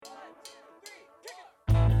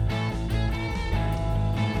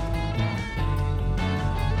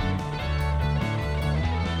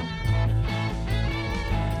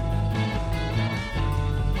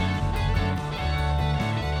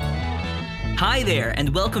Hi there,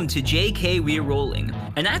 and welcome to JK Rerolling,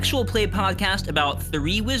 an actual play podcast about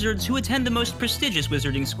 3 wizards who attend the most prestigious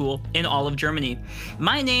wizarding school in all of Germany.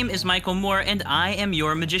 My name is Michael Moore, and I am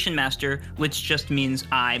your Magician Master, which just means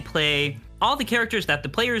I play all the characters that the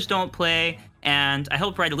players don't play, and I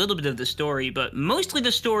help write a little bit of the story, but mostly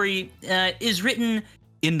the story is written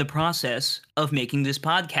in the process of making this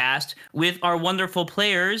podcast with our wonderful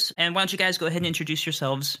players. And why don't you guys go ahead and introduce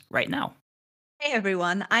yourselves right now? Hey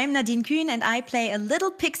everyone, I'm Nadine Kuhn and I play a little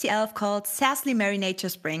pixie elf called Sassly Merry Nature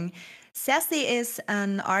Spring. Sassly is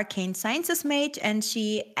an arcane sciences mage and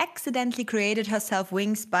she accidentally created herself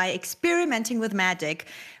wings by experimenting with magic.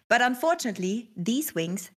 But unfortunately, these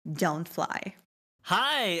wings don't fly.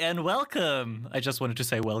 Hi and welcome. I just wanted to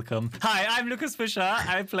say welcome. Hi, I'm Lucas Fischer.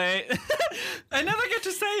 I play... I never get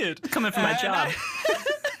to say it. Coming for my job.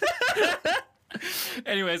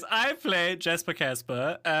 Anyways, I play Jasper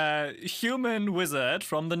Casper, a human wizard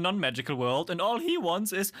from the non-magical world, and all he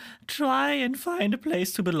wants is try and find a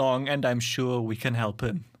place to belong, and I'm sure we can help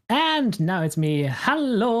him. And now it's me.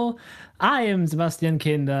 Hello, I am Sebastian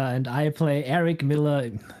Kinder, and I play Eric Miller,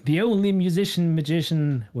 the only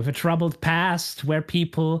magician with a troubled past where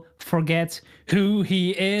people forget who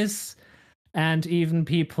he is. And even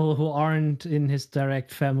people who aren't in his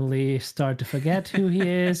direct family start to forget who he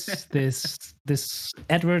is. This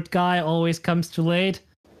Edward guy always comes too late.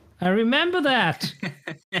 I remember that.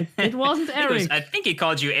 It wasn't Eric. I think he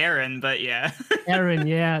called you Aaron, but yeah. Aaron,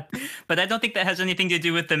 yeah. But I don't think that has anything to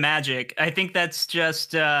do with the magic. I think that's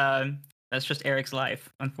just Eric's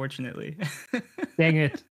life, unfortunately. Dang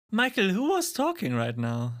it. Michael, who was talking right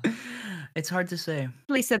now? It's hard to say.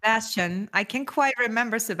 Please, Sebastian. I can't quite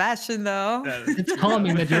remember Sebastian though. It's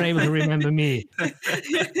calming that you're able to remember me.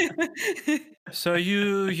 So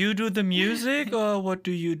you do the music, or what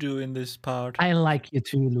do you do in this part? I like you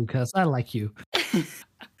too, Lucas. I like you.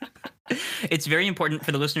 It's very important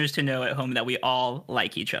for the listeners to know at home that we all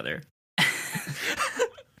like each other.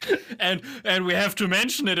 and we have to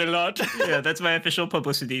mention it a lot. Yeah, that's my official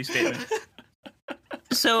publicity statement.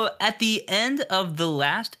 So at the end of the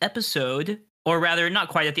last episode, or rather not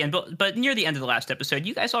quite at the end, but near the end of the last episode,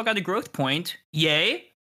 you guys all got a growth point.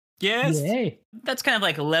 Yay. Yes. Yay. That's kind of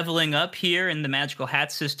like leveling up here in the magical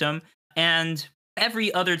hat system. And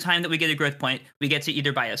every other time that we get a growth point, we get to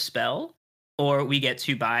either buy a spell or we get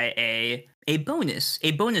to buy a bonus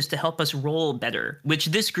to help us roll better, which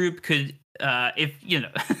this group could,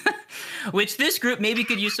 which this group maybe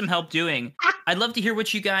could use some help doing. I'd love to hear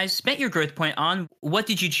what you guys spent your growth point on. What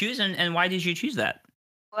did you choose and why did you choose that?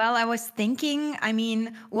 Well, I was thinking,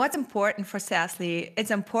 what's important for Sassly?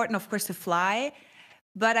 It's important, of course, to fly,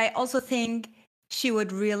 but I also think she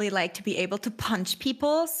would really like to be able to punch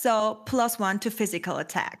people, so +1 to physical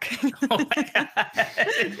attack. Oh my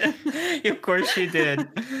God. Of course she did.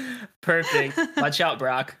 Perfect. Watch out,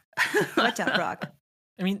 Brock. Watch out, Brock.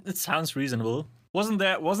 I mean, it sounds reasonable. Wasn't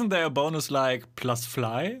there a bonus like plus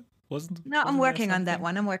fly? No, I'm working on that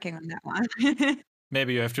one.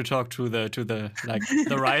 Maybe you have to talk to the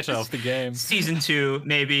writer of the game. Season 2,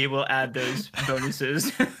 maybe we'll add those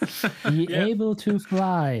bonuses. Be able to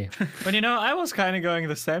fly. But I was kind of going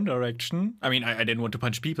the same direction. I mean, I didn't want to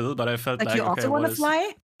punch people, but I felt like you also want to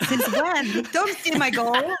fly? Since when? Don't steal my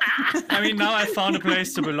goal. I mean, now I found a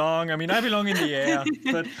place to belong. I mean, I belong in the air.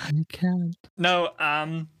 But You can't. no,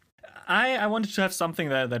 I wanted to have something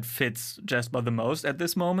that fits Jasper the most at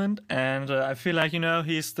this moment. And I feel like,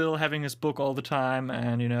 he's still having his book all the time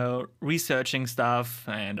and, researching stuff.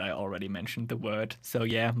 And I already mentioned the word. So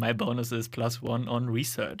yeah, my bonus is +1 on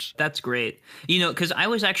research. That's great. Because I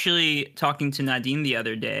was actually talking to Nadine the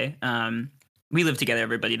other day. We live together,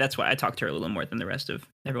 everybody. That's why I talked to her a little more than the rest of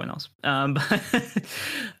everyone else.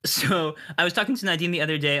 So I was talking to Nadine the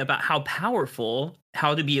other day about how powerful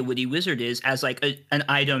How to Be a Witty Wizard is as like an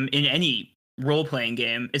item in any role-playing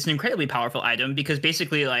game. It's an incredibly powerful item because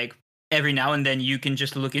basically like every now and then you can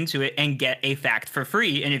just look into it and get a fact for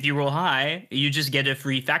free. And if you roll high, you just get a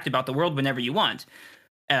free fact about the world whenever you want.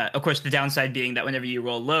 Of course, the downside being that whenever you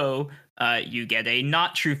roll low, you get a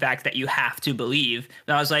not true fact that you have to believe.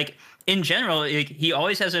 And I was like, in general, he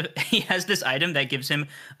always has this item that gives him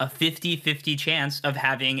a 50-50 chance of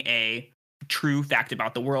having a true fact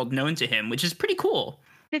about the world known to him, which is pretty cool.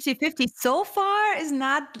 50-50 so far is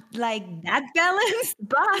not like that balanced,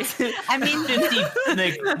 but I mean 50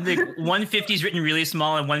 like 150 is written really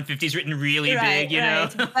small and 150 is written really big, you know.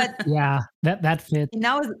 But Yeah, that fits.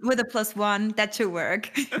 now with a +1, that should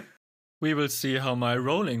work. We will see how my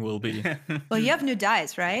rolling will be. Well, you have new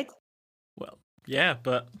dice, right? Well, yeah,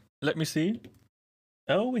 but let me see.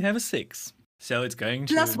 Oh, we have a 6. So it's going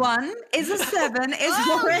to... +1 is a 7. Is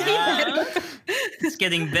already better. It's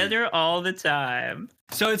getting better all the time.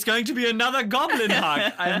 So it's going to be another goblin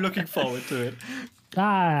hug. I'm looking forward to it.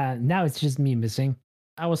 Now it's just me missing.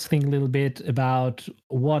 I was thinking a little bit about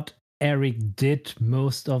what Eric did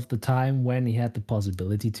most of the time when he had the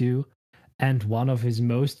possibility to. And one of his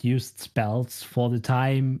most used spells for the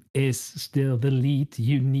time is still the lead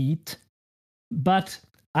you need. But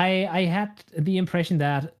I had the impression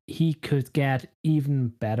that he could get even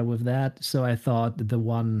better with that. So I thought the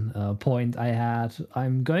one point I had,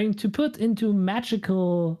 I'm going to put into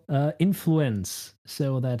magical influence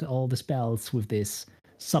so that all the spells with this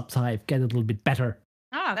subtype get a little bit better.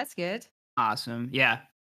 Oh, that's good. Awesome. Yeah.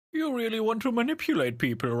 You really want to manipulate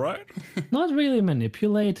people, right? Not really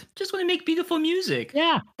manipulate. Just want to make beautiful music.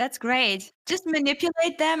 Yeah. That's great. Just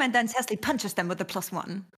manipulate them and then Cecily punches them with the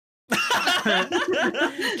 +1.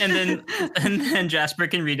 and then Jasper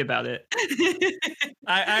can read about it.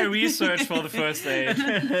 I researched for the first aid.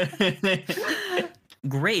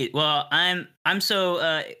 Great. Well, I'm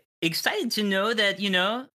so excited to know that,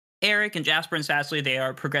 Eric and Jasper and Cecily, they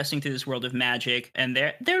are progressing through this world of magic, and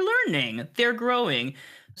they're learning, they're growing.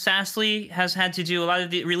 Cecily has had to do a lot of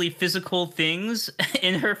the really physical things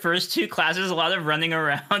in her first 2 classes, a lot of running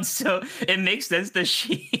around. So it makes sense that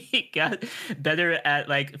she got better at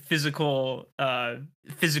like physical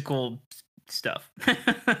stuff.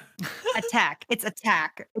 Attack. It's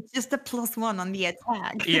attack. It's just a +1 on the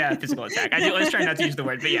attack. Yeah, physical attack. I was trying not to use the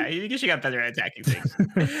word, but yeah, I guess she got better at attacking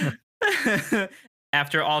things.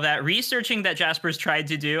 After all that researching that Jasper's tried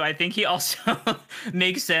to do, I think he also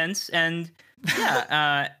makes sense. And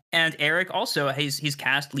yeah, and Eric also, he's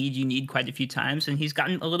cast lead you need quite a few times, and he's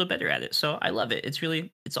gotten a little better at it. So I love it.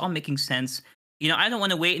 It's all making sense. I don't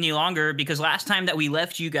want to wait any longer, because last time that we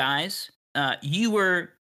left you guys, you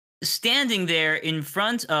were standing there in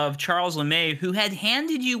front of Charles LeMay, who had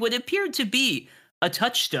handed you what appeared to be a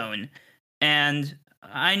touchstone. And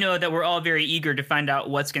I know that we're all very eager to find out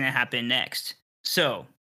what's going to happen next. So,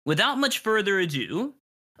 without much further ado,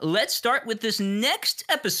 let's start with this next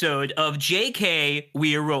episode of JK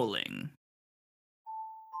We're Rolling.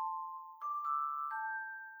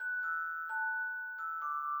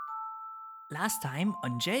 Last time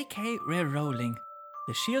on JK We're Rolling,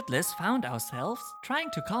 the Shieldless found ourselves trying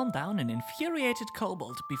to calm down an infuriated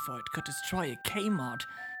kobold before it could destroy a K-mod.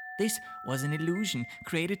 This was an illusion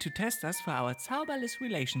created to test us for our Zauberless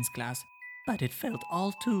Relations class, but it felt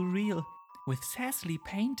all too real. With Cecily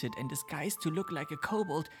painted and disguised to look like a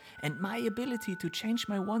kobold, and my ability to change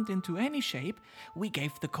my wand into any shape, we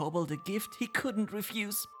gave the kobold a gift he couldn't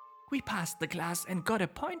refuse. We passed the class and got a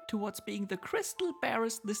point towards being the crystal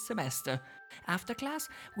bearers this semester. After class,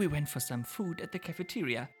 we went for some food at the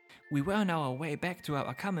cafeteria. We were on our way back to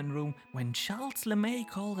our common room when Charles LeMay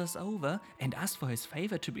called us over and asked for his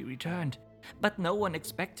favor to be returned. But no one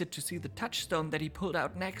expected to see the touchstone that he pulled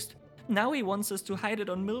out next. Now he wants us to hide it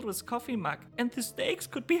on Mildred's coffee mug, and the stakes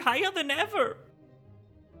could be higher than ever.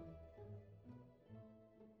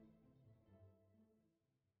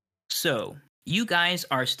 So, you guys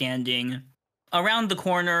are standing around the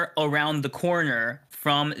corner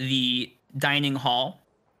from the dining hall,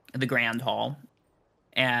 the grand hall,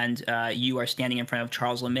 and you are standing in front of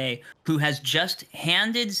Charles LeMay, who has just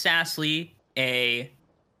handed Cecily a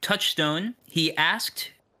touchstone. He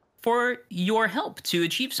asked for your help to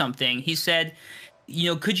achieve something. He said,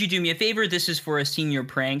 could you do me a favor? This is for a senior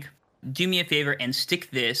prank. Do me a favor and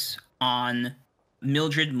stick this on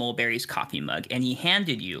Mildred Mulberry's coffee mug. And he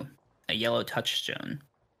handed you a yellow touchstone.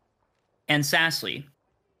 And Cecily,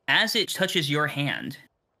 as it touches your hand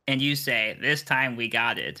and you say, this time we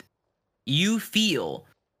got it, you feel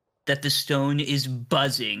that the stone is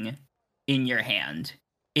buzzing in your hand.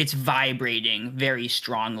 It's vibrating very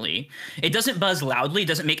strongly. It doesn't buzz loudly, it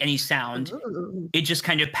doesn't make any sound. It just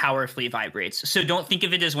kind of powerfully vibrates. So don't think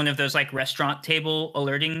of it as one of those like restaurant table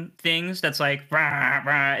alerting things that's like, rah,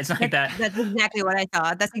 rah. It's not like that. That's exactly what I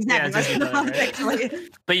thought. That's exactly what I thought, actually.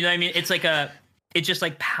 But you know what I mean? It's like it just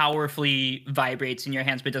like powerfully vibrates in your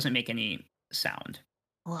hands, but it doesn't make any sound.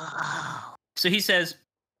 Wow. So he says,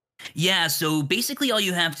 yeah, so basically all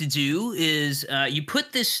you have to do is you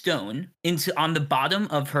put this stone on the bottom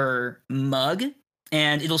of her mug,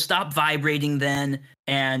 and it'll stop vibrating then,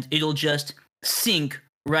 and it'll just sink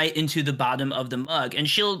right into the bottom of the mug, and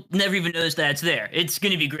she'll never even notice that it's there. It's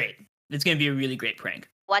going to be great. It's going to be a really great prank.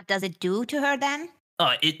 What does it do to her then?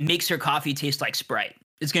 It makes her coffee taste like Sprite.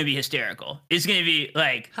 It's going to be hysterical. It's going to be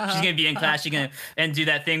like, she's going to be in class, she's going to and do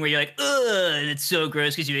that thing where you're like, ugh, and it's so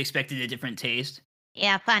gross because you expected a different taste.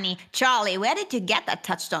 Yeah, funny. Charlie, where did you get that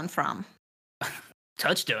touchstone from?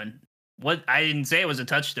 Touchstone? What? I didn't say it was a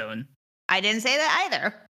touchstone. I didn't say that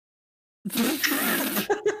either.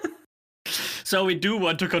 So we do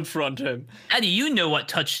want to confront him. How do you know what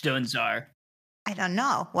touchstones are? I don't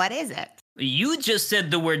know. What is it? You just said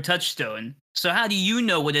the word touchstone. So how do you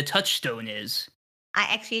know what a touchstone is? I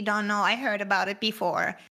actually don't know. I heard about it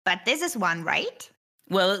before. But this is one, right?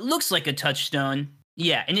 Well, it looks like a touchstone.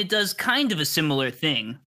 Yeah, and it does kind of a similar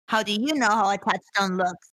thing. How do you know how a touchstone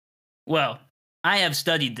looks? Well, I have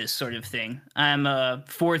studied this sort of thing. I'm a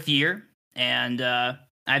 4th year, and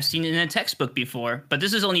I've seen it in a textbook before, but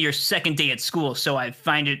this is only your 2nd day at school, so I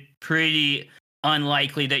find it pretty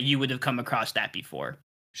unlikely that you would have come across that before.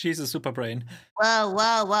 She's a super brain.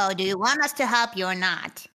 Whoa. Do you want us to help you or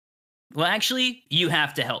not? Well, actually, you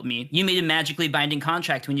have to help me. You made a magically binding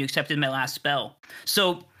contract when you accepted my last spell.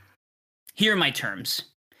 So, here are my terms.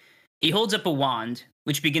 He holds up a wand,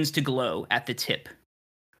 which begins to glow at the tip.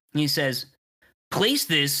 He says, place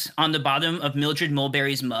this on the bottom of Mildred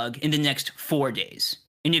Mulberry's mug in the next 4 days.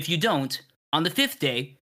 And if you don't, on the 5th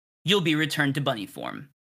day, you'll be returned to bunny form.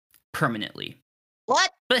 Permanently.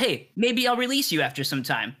 What? But hey, maybe I'll release you after some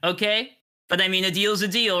time, okay? But I mean, a deal's a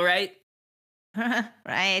deal, right?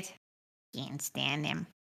 Right. Can't stand him.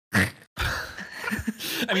 I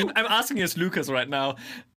mean, I'm asking as Lucas right now.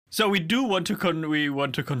 So we do want to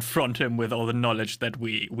confront him with all the knowledge that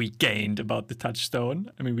we gained about the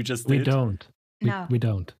touchstone. I mean, we just did. We don't. No. We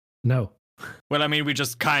don't. No. Well, I mean, we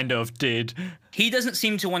just kind of did. He doesn't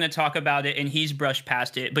seem to want to talk about it, and he's brushed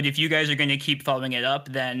past it. But if you guys are going to keep following it up,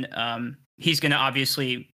 then he's going to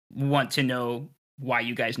obviously want to know why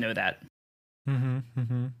you guys know that.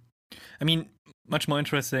 I mean, much more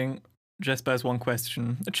interesting, Jesper has one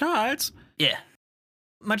question. Charles, Yeah.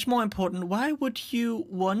 much more important, why would you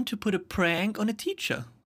want to put a prank on a teacher?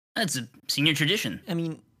 That's a senior tradition. I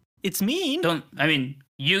mean, it's mean.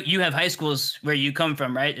 You have high schools where you come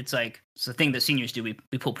from, right? It's a thing that seniors do. We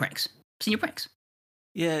pull pranks. Senior pranks.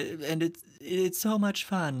 Yeah, and it's so much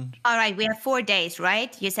fun. All right, we have 4 days,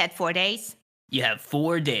 right? You said 4 days? You have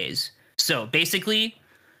 4 days. So basically,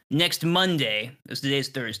 next Monday, today's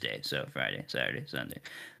Thursday, so Friday, Saturday, Sunday.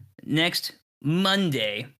 Next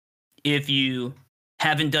Monday, if you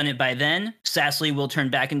haven't done it by then, Sassly will turn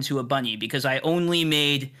back into a bunny because I only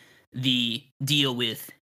made the deal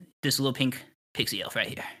with this little pink pixie elf right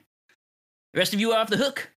here. The rest of you are off the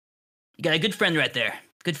hook. You got a good friend right there.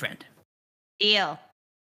 Good friend. Deal.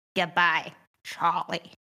 Goodbye,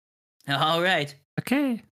 Charlie. All right.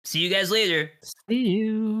 Okay. See you guys later. See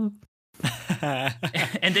you.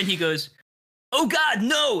 And then he goes, "Oh God,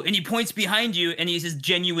 no!" And he points behind you, and he has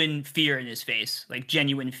genuine fear in his face, like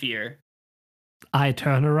genuine fear. I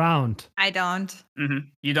turn around. I don't.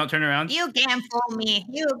 You don't turn around. You can fool me.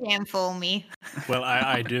 You can fool me. Well,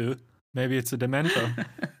 I do. Maybe it's a Dementor.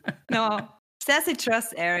 No. Sassy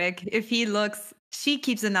trusts Eric. If he looks, she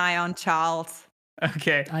keeps an eye on Charles.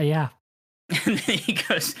 Okay. Yeah. And then he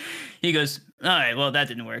goes, all right, well, that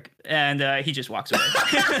didn't work. And he just walks away.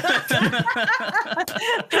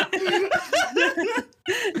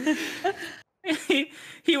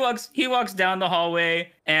 he walks down the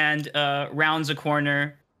hallway and rounds a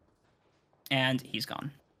corner, and he's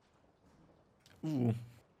gone. Ooh.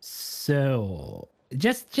 So,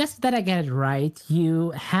 just that I get it right,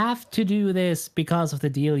 you have to do this because of the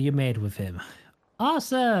deal you made with him.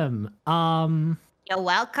 Awesome. You're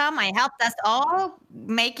welcome. I helped us all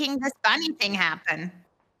making this bunny thing happen.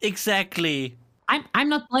 Exactly. I'm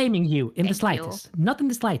not blaming you in the Thank you. slightest. Not in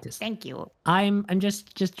the slightest. Thank you. I'm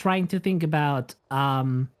just trying to think about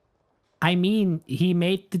I mean, he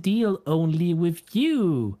made the deal only with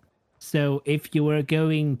you. So if you were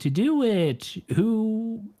going to do it,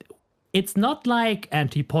 it's not like,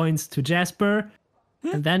 and he points to Jasper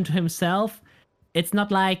and then to himself, it's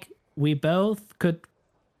not like we both could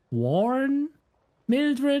warn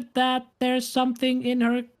Mildred that there's something in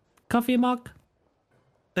her coffee mug.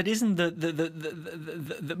 But isn't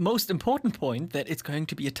the most important point that it's going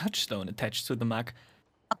to be a touchstone attached to the mug?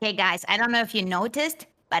 Okay, guys, I don't know if you noticed,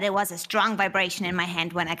 but it was a strong vibration in my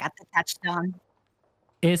hand when I got the touchstone.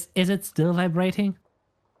 Is it still vibrating?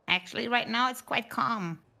 Actually, right now it's quite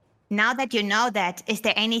calm. Now that you know that, is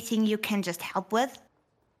there anything you can just help with?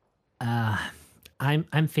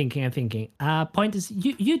 I'm thinking. Point is,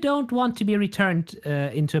 you don't want to be returned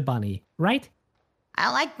into a bunny, right? I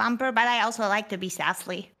like Bumper, but I also like to be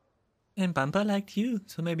Sassly. And Bumper liked you,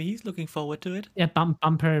 so maybe he's looking forward to it. Yeah,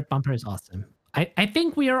 Bumper is awesome. I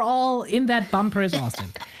think we are all in that Bumper is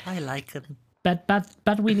awesome. I like him.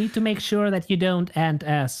 But we need to make sure that you don't end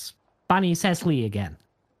as Bunny Sassly again.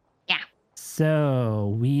 Yeah.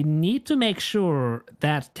 So we need to make sure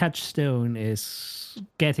that touchstone is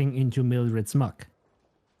getting into Mildred's mug.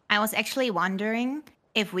 I was actually wondering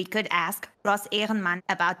if we could ask Ross Ehrenmann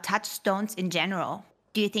about touchstones in general,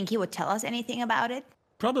 do you think he would tell us anything about it?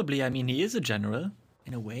 Probably, I mean, he is a general,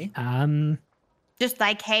 in a way. Just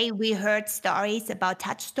like, hey, we heard stories about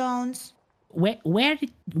touchstones. Where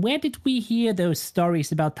did we hear those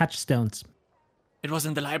stories about touchstones? It was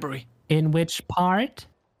in the library. In which part?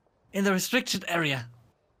 In the restricted area.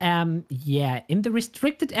 Yeah, in the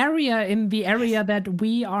restricted area, in the area that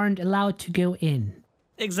we aren't allowed to go in.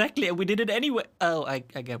 Exactly, and we did it anyway. Oh, I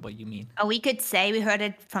get what you mean. Or we could say we heard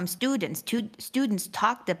it from students. Students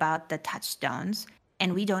talked about the touchstones,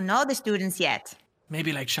 and we don't know the students yet.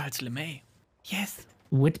 Maybe like Charles LeMay. Yes.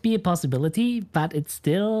 Would be a possibility, but it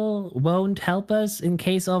still won't help us in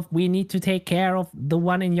case of we need to take care of the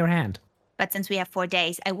one in your hand. But since we have 4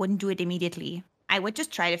 days, I wouldn't do it immediately. I would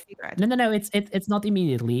just try to figure it. No. It's not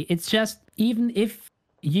immediately. It's just even if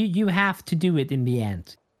you have to do it in the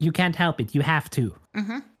end, you can't help it. You have to.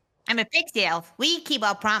 I'm a pixie elf. We keep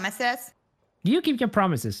our promises. You keep your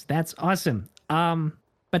promises. That's awesome.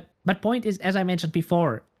 But point is, as I mentioned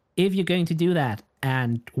before, if you're going to do that,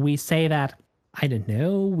 and we say that, I don't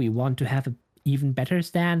know, we want to have an even better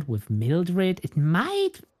stand with Mildred, it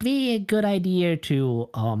might be a good idea to,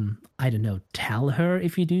 I don't know, tell her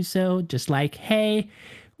if you do so. Just like, hey,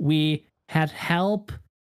 we had help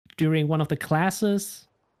during one of the classes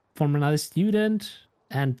from another student,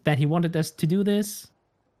 and that he wanted us to do this.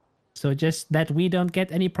 So just that we don't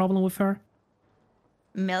get any problem with her.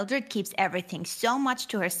 Mildred keeps everything so much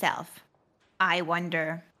to herself. I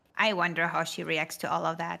wonder how she reacts to all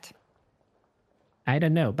of that. I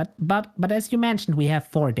don't know, but as you mentioned, we have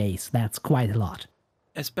 4 days. That's quite a lot.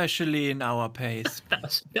 Especially in our pace.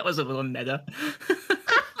 That was a little meta.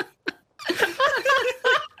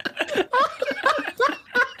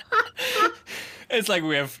 It's like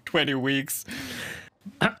we have 20 weeks.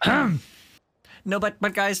 No, but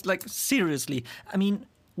guys, like, seriously, I mean,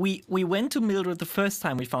 we went to Mildred the first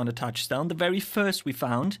time we found a touchstone, the very first we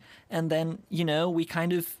found, and then, we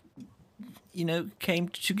kind of, came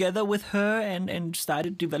together with her and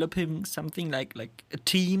started developing something like a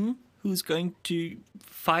team who's going to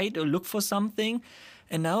fight or look for something.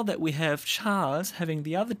 And now that we have Charles having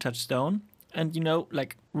the other touchstone and,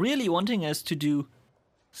 really wanting us to do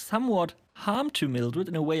somewhat harm to Mildred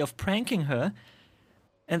in a way of pranking her,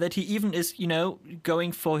 and that he even is,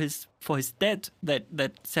 going for his debt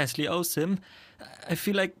that Cecily owes him, I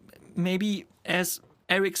feel like maybe, as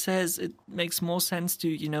Eric says, it makes more sense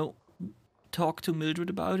to, talk to Mildred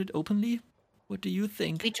about it openly. What do you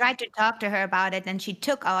think? We tried to talk to her about it, and she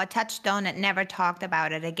took our touchstone and never talked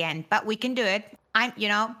about it again. But we can do it. I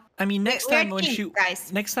mean, next we're time when team,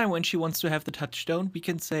 guys. next time when she wants to have the touchstone, we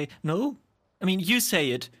can say no. I mean, you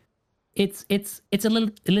say it. It's a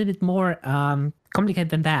little bit more complicated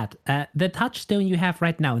than that. The touchstone you have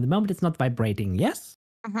right now, in the moment, it's not vibrating. Yes.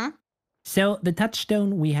 So the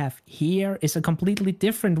touchstone we have here is a completely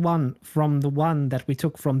different one from the one that we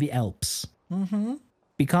took from the Alps.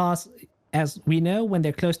 Because, as we know, when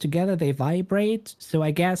they're close together, they vibrate. So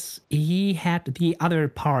I guess he had the other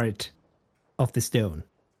part of the stone,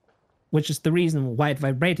 which is the reason why it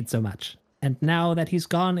vibrated so much. And now that he's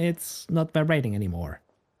gone, it's not vibrating anymore.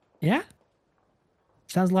 Yeah?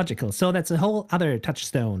 Sounds logical. So that's a whole other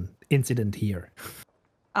touchstone incident here.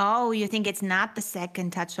 Oh, you think it's not the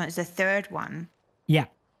second touchstone, it's the third one. Yeah.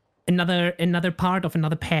 Another part of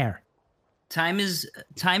another pair. Time is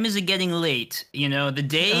getting late. The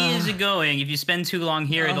day is going. If you spend too long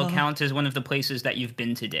here, it'll count as one of the places that you've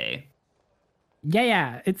been today.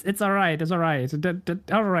 Yeah. It's all right. It's all right.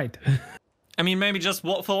 All right. I mean, maybe just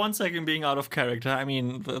for 1 second being out of character. I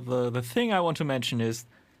mean, the thing I want to mention is,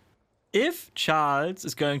 if Charles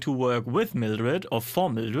is going to work with Mildred or for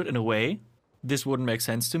Mildred in a way, this wouldn't make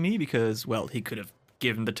sense to me because, well, he could have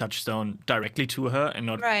given the touchstone directly to her and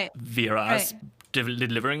not via us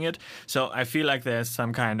delivering it. So I feel like there's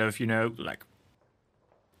some kind of, like,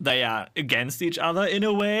 they are against each other in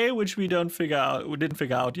a way, which we didn't figure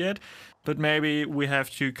out yet. But maybe we have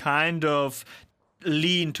to kind of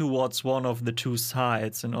lean towards one of the two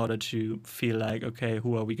sides in order to feel like, okay,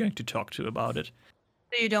 who are we going to talk to about it?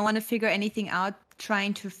 So you don't want to figure anything out,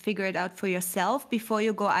 trying to figure it out for yourself before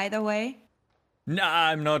you go either way? No,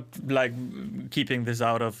 I'm not like keeping this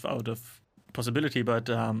out of possibility, but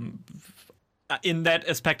in that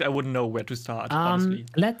aspect, I wouldn't know where to start. Honestly,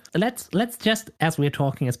 let's just, as we're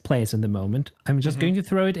talking as players in the moment, I'm just going to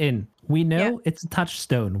throw it in. We know it's a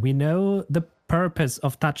touchstone. We know the purpose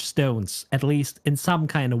of touchstones, at least in some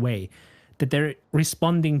kind of way, that they're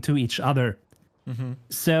responding to each other.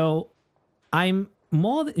 So I'm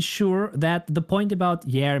more than sure that the point about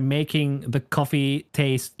making the coffee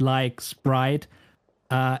taste like Sprite,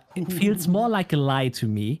 It feels more like a lie to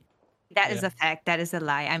me. That is a fact. That is a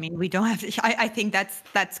lie. I mean, we don't have. I think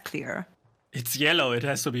that's clear. It's yellow. It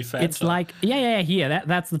has to be Fanta. It's like, here,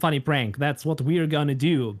 that's the funny prank. That's what we're gonna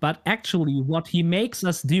do. But actually, what he makes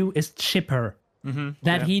us do is chip her.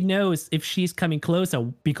 That he knows if she's coming closer,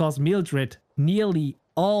 because Mildred nearly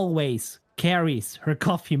always carries her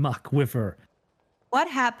coffee mug with her. What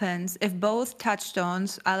happens if both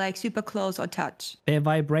touchstones are like super close or touch? They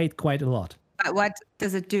vibrate quite a lot. What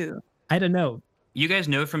does it do? I don't know. You guys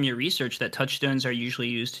know from your research that touchstones are usually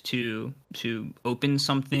used to open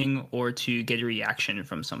something or to get a reaction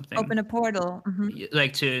from something. Open a portal.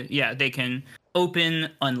 Like they can open,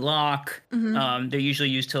 unlock. They're usually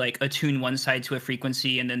used to like attune one side to a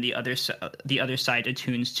frequency, and then the other side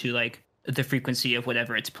attunes to like the frequency of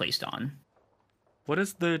whatever it's placed on. What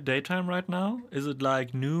is the daytime right now? Is it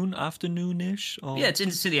like noon, afternoon-ish? Or... Yeah, it's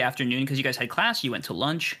into the afternoon because you guys had class. You went to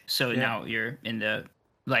lunch, so now you're in the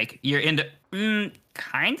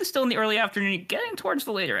kind of still in the early afternoon, getting towards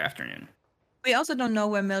the later afternoon. We also don't know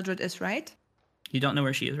where Mildred is, right? You don't know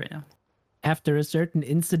where she is right now. After a certain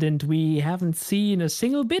incident, we haven't seen a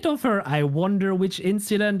single bit of her. I wonder which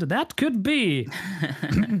incident that could be.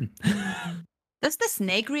 Does the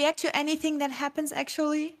snake react to anything that happens,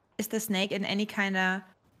 actually? Is the snake in any kind of...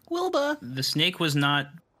 Wilbur. The snake was not...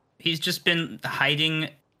 He's just been hiding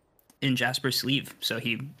in Jasper's sleeve, so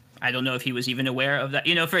I don't know if he was even aware of that.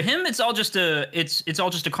 You know, for him, it's all just a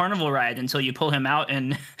carnival ride until you pull him out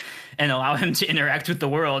and allow him to interact with the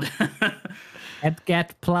world. At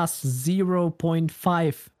get plus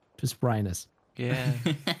 0.5 to spryness. Yeah.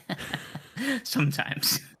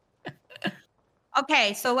 Sometimes.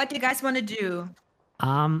 Okay, so what do you guys want to do?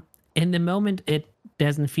 In the moment, it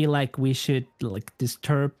doesn't feel like we should like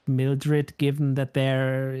disturb Mildred, given that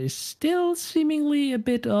there is still seemingly a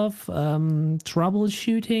bit of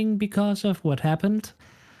troubleshooting because of what happened.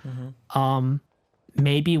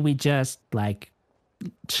 Maybe we just like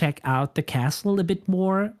check out the castle a bit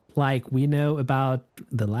more. Like we know about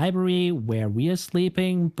the library where we are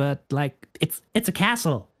sleeping, but like it's a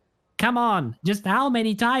castle. Come on, just how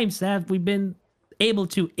many times have we been able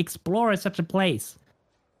to explore such a place?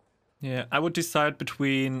 Yeah, I would decide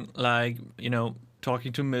between, like, you know,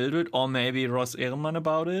 talking to Mildred or maybe Ross Ehrman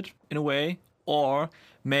about it, in a way. Or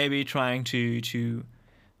maybe trying to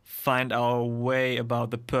find our way about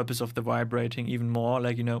the purpose of the vibrating even more.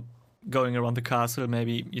 Like, you know, going around the castle,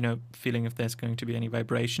 maybe, you know, feeling if there's going to be any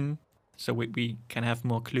vibration. So we can have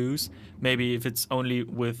more clues. Maybe if it's only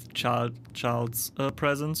with Charles'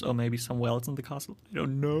 presence or maybe somewhere else in the castle. I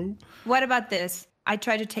don't know. What about this? I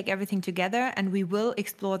try to take everything together and we will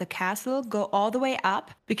explore the castle, go all the way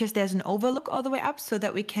up because there's an overlook all the way up so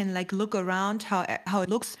that we can like look around how it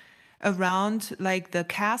looks around like the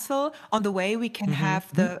castle. On the way, we can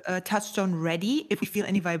have the touchstone ready. If we feel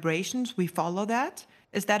any vibrations, we follow that.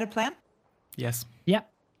 Is that a plan? Yes. Yeah.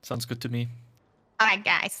 Sounds good to me. All right,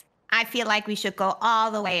 guys. I feel like we should go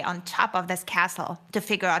all the way on top of this castle to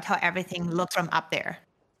figure out how everything looks from up there.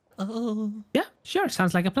 Oh. Yeah, sure.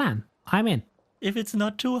 Sounds like a plan. I'm in. If it's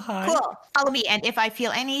not too high. Cool. Follow me. And if I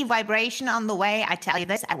feel any vibration on the way, I tell you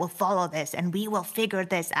this, I will follow this and we will figure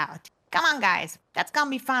this out. Come on, guys. That's gonna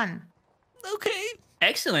be fun. Okay.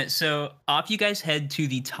 Excellent. So off you guys head to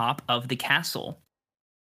the top of the castle.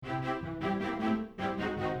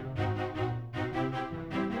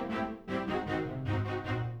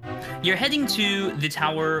 You're heading to the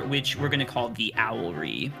tower, which we're going to call the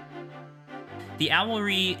Owlry. The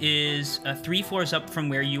Owlry is 3 floors up from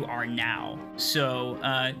where you are now.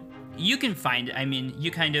 So you can find it. I mean, you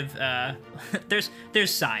kind of... there's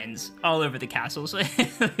signs all over the castle, so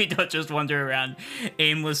we don't just wander around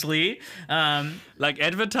aimlessly. Like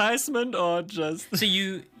advertisement or just... So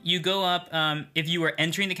you go up, if you were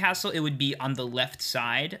entering the castle, it would be on the left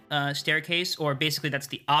side staircase, or basically that's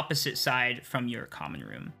the opposite side from your common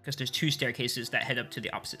room, because there's 2 staircases that head up to the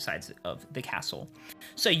opposite sides of the castle.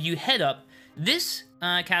 So you head up this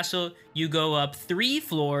castle, you go up 3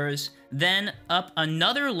 floors, then up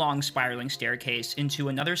another long spiraling staircase into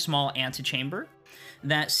another small antechamber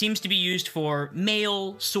that seems to be used for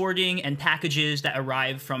mail, sorting, and packages that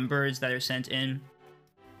arrive from birds that are sent in.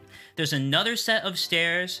 There's another set of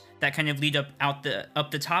stairs that kind of lead up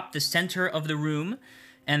the top, the center of the room,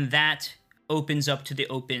 and that opens up to the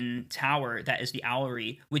open tower that is the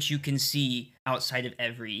Owlry, which you can see outside of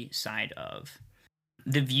every side of.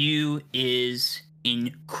 The view is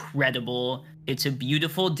incredible. It's a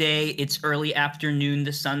beautiful day. It's early afternoon.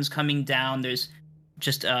 The sun's coming down. There's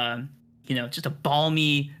just a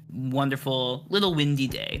balmy, wonderful, little windy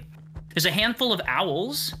day. There's a handful of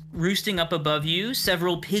owls roosting up above you,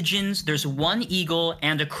 several pigeons, there's 1 eagle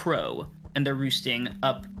and a crow. and they're roosting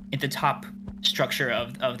up at the top structure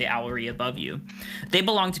of the owlery above you. They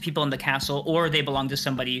belong to people in the castle, or they belong to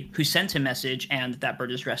somebody who sent a message and that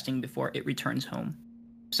bird is resting before it returns home.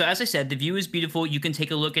 So as I said, the view is beautiful. You can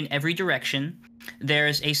take a look in every direction.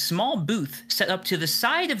 There's a small booth set up to the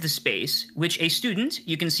side of the space, which a student,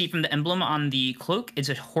 you can see from the emblem on the cloak, it's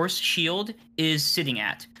a horse shield, is sitting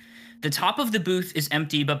at. The top of the booth is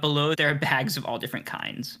empty, but below there are bags of all different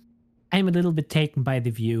kinds. I'm a little bit taken by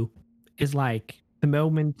the view. It's like the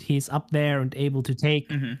moment he's up there and able to take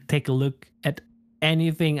a look at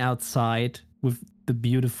anything outside with the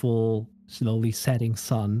beautiful, slowly setting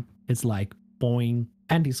sun, it's like boing,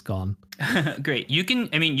 and he's gone. Great. You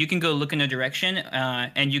can go look in a direction,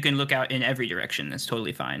 and you can look out in every direction. That's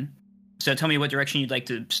totally fine. So tell me what direction you'd like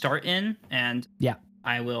to start in, and yeah,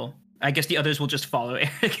 I guess the others will just follow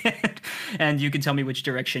Eric, and you can tell me which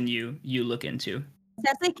direction you look into.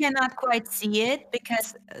 Sassy cannot quite see it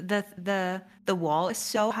because the wall is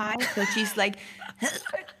so high. So she's like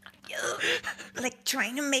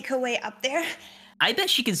trying to make her way up there. I bet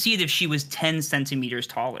she could see it if she was 10 centimeters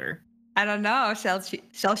taller. I don't know.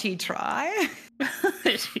 Shall she try?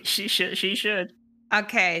 She should.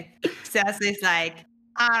 Okay. Sassy's like,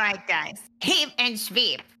 All right, guys. Heave and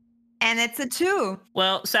sweep. and it's a 2.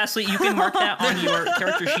 Well, Sassly, you can mark that on your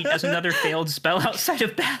character sheet as another failed spell outside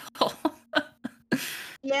of battle.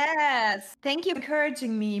 Yes. Thank you for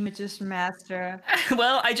encouraging me, Magician Master.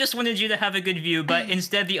 Well, I just wanted you to have a good view, but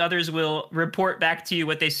instead the others will report back to you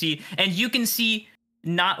what they see. And you can see,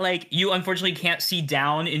 not like, you unfortunately can't see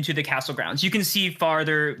down into the castle grounds. You can see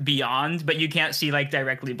farther beyond, but you can't see like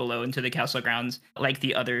directly below into the castle grounds like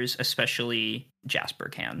the others, especially Jasper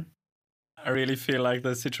can. I really feel like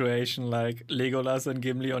the situation like Legolas and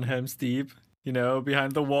Gimli on Helm's Deep, you know,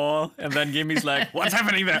 behind the wall. And then Gimli's like, what's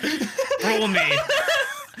happening there? Throw me.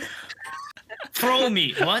 Throw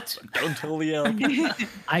me. What? Don't tell the elk.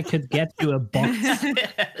 I could get you a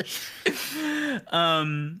box.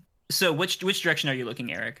 So which direction are you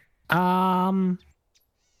looking, Eric?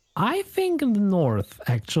 I think in the north,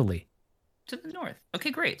 actually. To the north. Okay,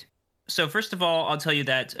 great. So first of all, I'll tell you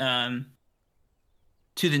that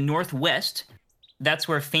to the northwest, that's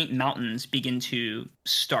where Faint Mountains begin to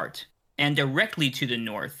start. And directly to the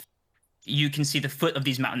north, you can see the foot of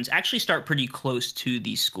these mountains actually start pretty close to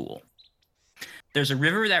the school. There's a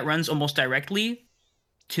river that runs almost directly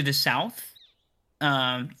to the south,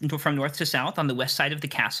 from north to south on the west side of the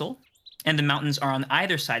castle, and the mountains are on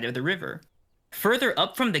either side of the river. Further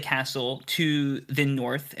up from the castle to the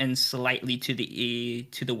north and slightly to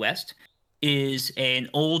the west is an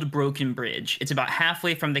old broken bridge. It's about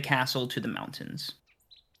halfway from the castle to the mountains.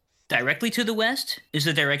 Directly to the west is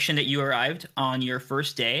the direction that you arrived on your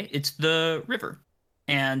first day. It's the river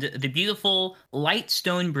and the beautiful light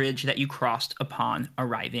stone bridge that you crossed upon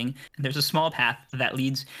arriving. And there's a small path that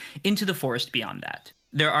leads into the forest beyond that.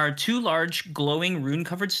 There are 2 large glowing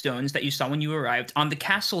rune-covered stones that you saw when you arrived on the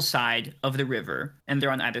castle side of the river, and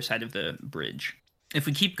they're on either side of the bridge. If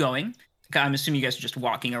we keep going, I'm assuming you guys are just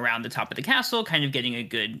walking around the top of the castle, kind of getting a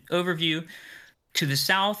good overview. To the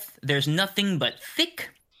south, there's nothing but thick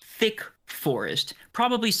forest.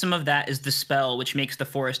 Probably some of that is the spell, which makes the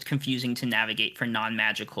forest confusing to navigate for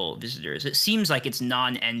non-magical visitors. It seems like it's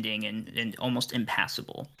non-ending and almost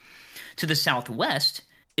impassable. To the southwest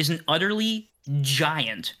is an utterly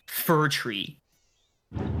giant fir tree.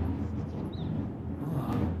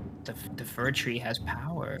 The fir tree has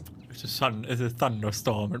power. It's a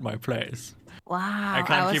thunderstorm at my place. Wow. I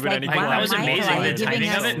can't keep it any Wow, that was Michael, amazing. are The you timing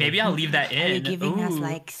giving of it. Maybe I'll leave that Are you in. giving us Ooh.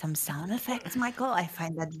 like some sound effects, Michael? I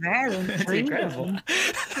find that very It's intriguing. incredible.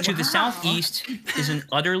 To the southeast is an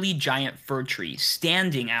utterly giant fir tree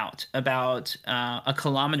standing out about a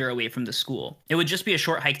kilometer away from the school. It would just be a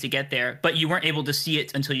short hike to get there, but you weren't able to see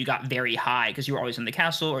it until you got very high because you were always in the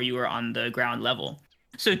castle or you were on the ground level.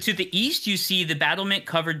 So to the east, you see the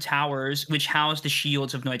battlement-covered towers which house the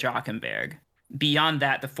shields of Neudrakenberg. Beyond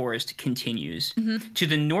that, the forest continues. Mm-hmm. To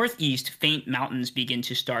the northeast, Faint Mountains begin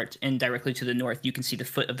to start, and directly to the north, you can see the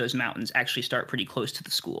foot of those mountains actually start pretty close to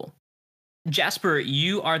the school. Jasper,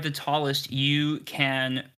 you are the tallest. You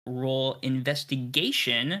can roll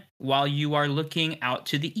investigation while you are looking out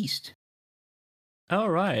to the east. All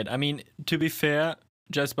right. I mean, to be fair,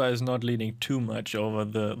 Jasper is not leaning too much over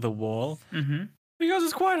the wall. Mm-hmm. Because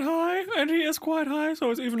it's quite high, and he is quite high,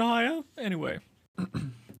 so it's even higher. Anyway.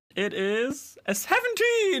 It is a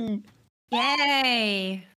 17!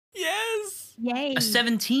 Yay! Yes! Yay! A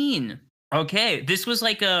 17. Okay, this was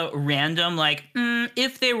like a random,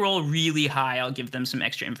 if they roll really high, I'll give them some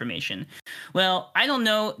extra information. Well, I don't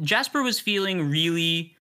know. Jasper was feeling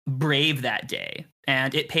really brave that day,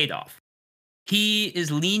 and it paid off. He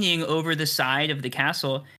is leaning over the side of the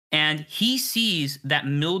castle, and he sees that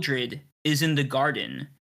Mildred is in the garden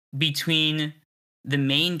between the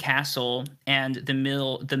main castle and the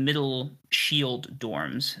middle shield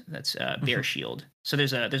dorms. That's Bear Shield. So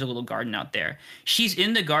there's a little garden out there. She's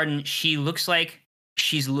in the garden. She looks like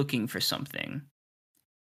she's looking for something.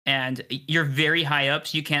 And you're very high up,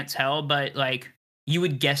 so you can't tell, but like you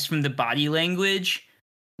would guess from the body language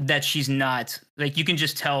that she's not, like you can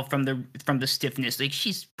just tell from the stiffness, like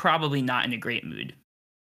she's probably not in a great mood.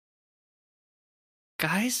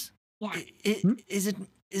 Guys, Yeah. is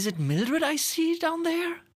it Mildred I see down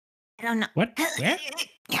there? I don't know. What? Where?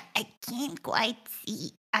 I can't quite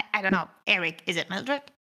see. I don't know. Eric, is it Mildred?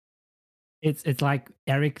 It's like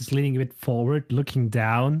Eric is leaning a bit forward, looking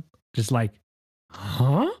down, just like,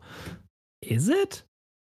 huh? Is it?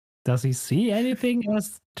 Does he see anything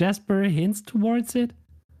as Jasper hints towards it?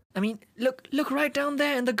 I mean, look right down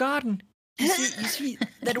there in the garden. You see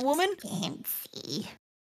that woman? Can't see.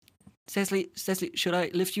 Cecily, should I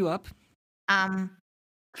lift you up?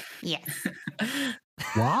 Yes.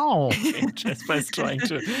 Wow. Jasper is trying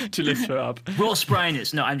to lift her up. Roll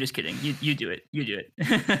spryness. No, I'm just kidding. You do it. You do it.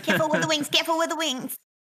 Careful with the wings. Careful with the wings.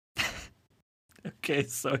 Okay,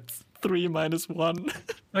 so it's 3 minus 1.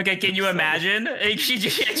 Okay, can you imagine? Like, she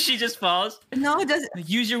just falls. No,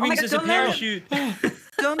 Use your Oh my wings God, as a don't let parachute.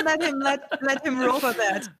 don't let him roll for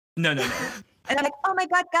that. No. And I'm like, oh my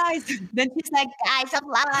God, guys. Then she's like, Guys, I'm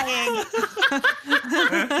lying.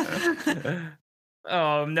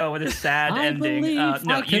 Oh no, what a sad I ending. believe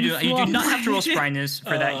No, I you can do fly. not have to roll spryness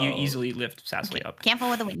for that. You Oh. easily lift Cecily up. Careful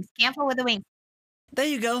with the wings. Careful with the wings. There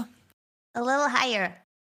you go. A little higher.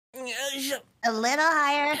 A little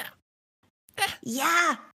higher.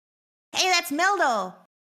 Yeah. Hey, that's Mildo.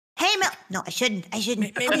 Hey, No, I shouldn't.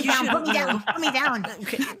 Maybe Put me you down. should, Put me down. Milo. Put me down.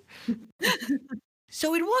 Okay.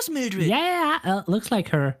 So it was Mildred. Yeah, looks like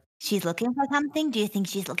her. She's looking for something. Do you think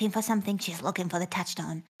she's looking for something? She's looking for the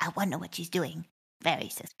touchstone. I wonder what she's doing. Very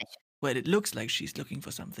suspicious. Well, it looks like she's looking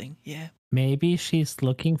for something. Yeah. Maybe she's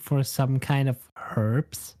looking for some kind of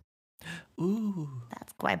herbs. Ooh.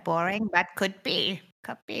 That's quite boring, but could be.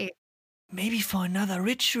 Could be. Maybe for another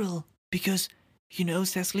ritual. Because,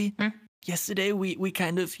 Cecily, yesterday we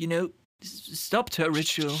kind of, stopped her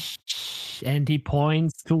ritual. And he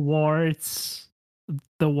points towards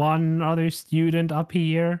the one other student up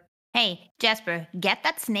here. Hey, Jasper, get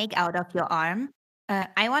that snake out of your arm.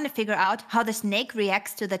 I want to figure out how the snake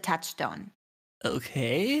reacts to the touchstone.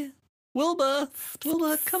 Okay. Wilbur,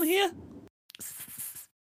 come here.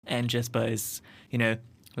 And Jasper is,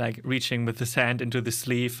 reaching with his hand into the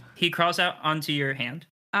sleeve. He crawls out onto your hand.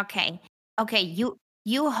 Okay. Okay, you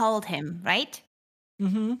hold him, right?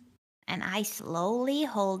 Mm-hmm. And I slowly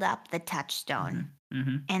hold up the touchstone.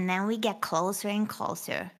 Mm-hmm. And then we get closer and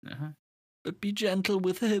closer. Uh-huh. But be gentle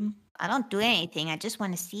with him. I don't do anything. I just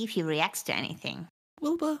want to see if he reacts to anything.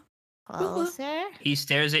 Wilbur. Closer. He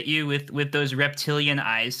stares at you with those reptilian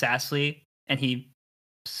eyes, Cecily, and he.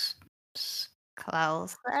 Psst, psst.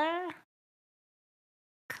 Closer.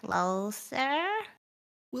 Closer.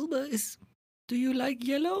 Wilbur, do you like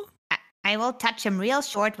yellow? I will touch him real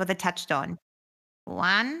short with a touchstone.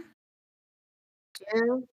 1,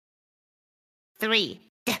 2, 3.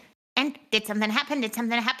 And did something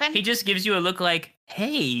happen? He just gives you a look like,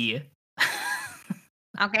 hey.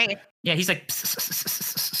 Okay. Yeah, he's like,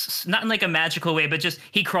 not in like a magical way, but just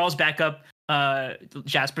he crawls back up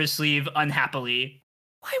Jasper's sleeve unhappily.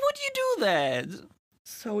 Why would you do that?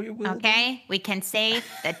 Sorry, Wilbur. Okay. We can say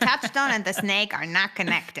the touchstone and the snake are not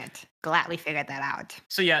connected. Glad we figured that out.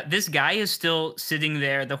 So yeah, this guy is still sitting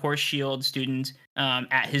there, the Horse Shield student,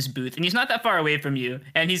 at his booth, and he's not that far away from you,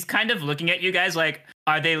 and he's kind of looking at you guys like,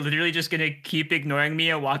 are they literally just gonna keep ignoring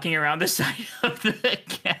me and walking around the side of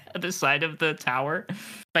the side of the tower?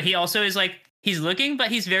 But he also is like, he's looking, but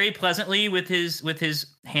he's very pleasantly with his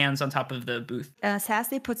hands on top of the booth.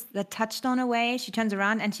 Sassy puts the touchstone away. She turns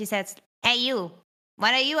around and she says, Hey, you.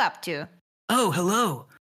 What are you up to? Oh, hello.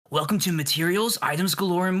 Welcome to Materials, Items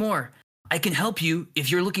Galore, and More. I can help you if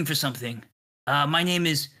you're looking for something. My name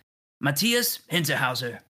is Matthias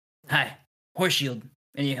Hinterhauser. Hi, Horse Shield.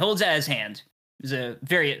 And he holds out his hand. He's a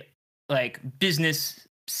very,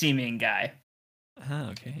 business-seeming guy. Ah,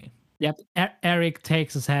 okay. Yep. Eric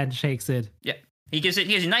takes his hand, shakes it. Yeah. He gives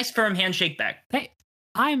a nice, firm handshake back. Hey,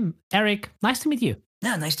 I'm Eric. Nice to meet you.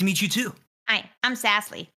 Yeah, nice to meet you, too. Hi, I'm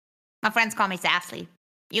Sassly. My friends call me Sassly.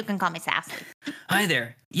 You can call me Sassly. Hi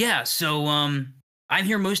there. Yeah, so, I'm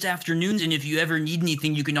here most afternoons, and if you ever need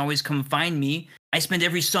anything, you can always come find me. I spend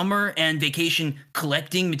every summer and vacation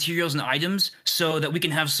collecting materials and items so that we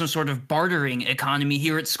can have some sort of bartering economy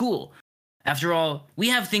here at school. After all, we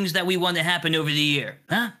have things that we want to happen over the year,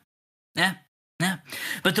 huh? Yeah. Yeah.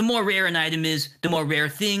 But the more rare an item is, the more rare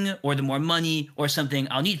thing or the more money or something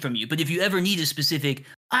I'll need from you. But if you ever need a specific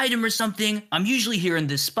item or something, I'm usually here in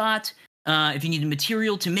this spot. If you need a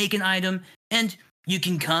material to make an item, and you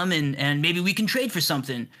can come and maybe we can trade for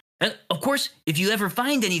something. Of course, if you ever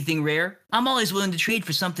find anything rare, I'm always willing to trade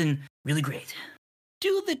for something really great.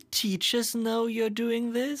 Do the teachers know you're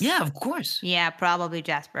doing this? Yeah, of course. Yeah, probably,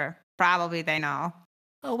 Jasper. Probably they know.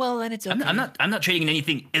 Oh, well, then it's okay. I'm not trading in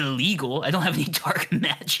anything illegal. I don't have any dark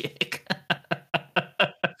magic.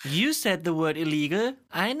 You said the word illegal.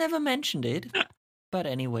 I never mentioned it. But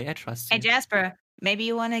anyway, I trust you. Hey, Jasper, maybe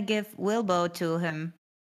you want to give Wilbo to him.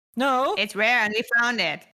 No. It's rare and we found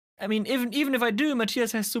it. I mean, even if I do,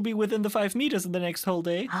 Matthias has to be within the 5 meters in the next whole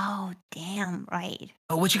day. Oh, damn right.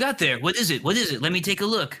 Oh, what you got there? What is it? What is it? Let me take a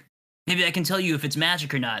look. Maybe I can tell you if it's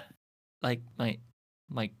magic or not. Like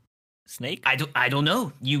my snake? I don't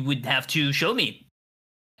know. You would have to show me.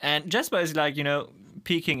 And Jasper is like,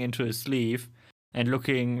 peeking into his sleeve and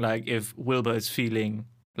looking like if Wilbur is feeling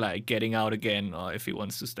like getting out again or if he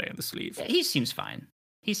wants to stay in the sleeve. Yeah, he seems fine.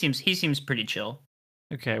 He seems pretty chill.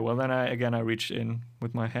 Okay, well then I reach in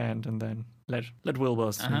with my hand and then let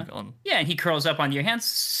Wilbur sneak on. Yeah, and he curls up on your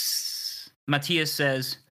hands. Matthias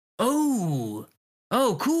says, "Oh,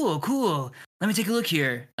 cool. Let me take a look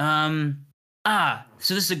here.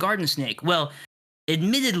 So this is a garden snake. Well,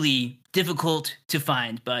 admittedly difficult to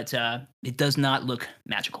find, but it does not look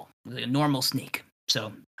magical. It's like a normal snake.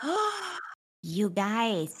 So, You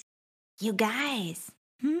guys.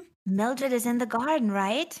 Mildred is in the garden,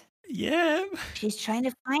 right? Yeah. She's trying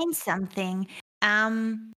to find something.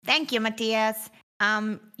 Thank you, Matthias.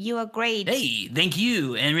 You are great. hey, thank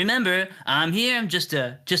you. And remember, I'm here. I'm just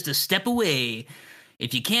a step away.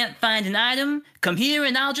 If you can't find an item, come here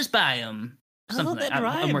and I'll just buy them." Something like that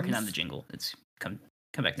I'm working on rhymes. the jingle. It's come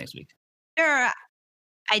back next week. Sure.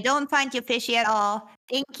 I don't find you fishy at all.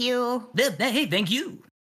 Thank you. Hey, thank you.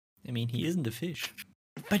 I mean, he isn't a fish.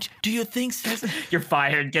 But do you think Cecily... You're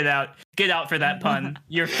fired. Get out. Get out for that pun.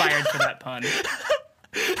 You're fired for that pun.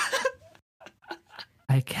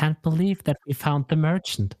 I can't believe that we found the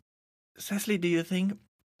merchant. Cecily, do you think,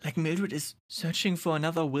 like, Mildred is searching for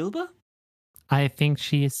another Wilbur? I think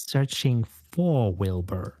she is searching for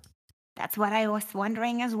Wilbur. That's what I was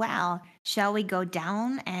wondering as well. Shall we go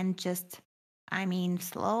down and just,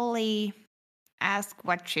 slowly ask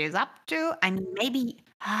what she's up to? Maybe,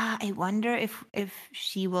 I wonder if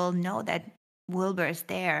she will know that Wilbur is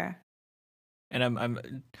there. And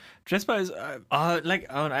I'm Jasper is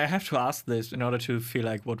I have to ask this in order to feel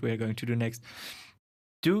like what we're going to do next.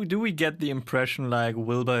 Do we get the impression like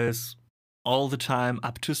Wilbur is all the time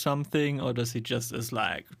up to something, or does he just is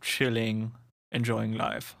like chilling, enjoying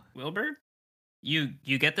life? Wilbur? You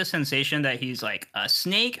get the sensation that he's like a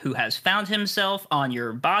snake who has found himself on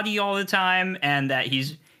your body all the time, and that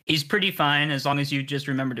he's pretty fine as long as you just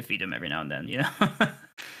remember to feed him every now and then,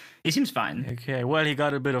 He seems fine. Okay, well he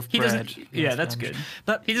got a bit of He bread. doesn't. Yeah, that's Spanish. good.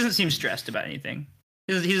 But He doesn't seem stressed about anything.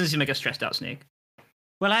 He doesn't seem like a stressed out snake.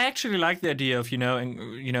 Well, I actually like the idea of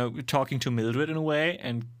talking to Mildred in a way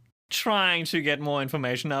and trying to get more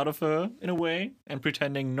information out of her in a way and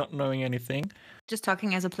pretending not knowing anything. Just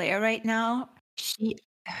talking as a player right now,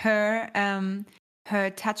 her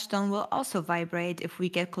touchstone will also vibrate if we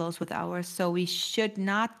get close with ours. So we should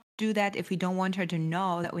not do that if we don't want her to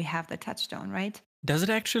know that we have the touchstone, right? Does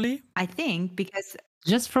it actually? I think because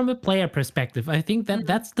Just from a player perspective, I think that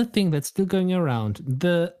that's the thing that's still going around.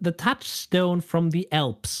 The touchstone from the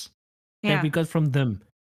Alps that we got from them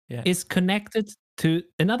is connected to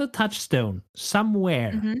another touchstone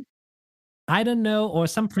somewhere. Mhm. I don't know, or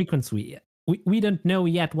some frequency. We don't know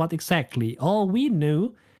yet what exactly. All we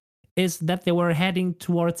knew is that they were heading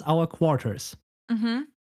towards our quarters. Mhm.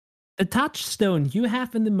 The touchstone you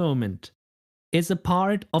have in the moment is a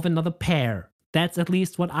part of another pair. That's at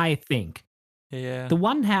least what I think. Yeah. The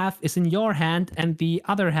one half is in your hand and the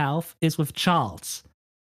other half is with Charles.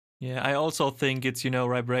 Yeah, I also think it's,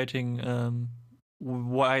 vibrating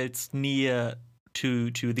while it's near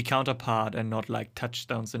to the counterpart and not like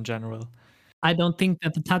touchstones in general. I don't think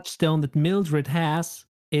that the touchstone that Mildred has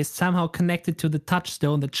is somehow connected to the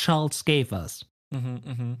touchstone that Charles gave us.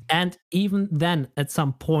 Mm-hmm. And even then, at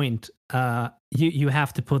some point, you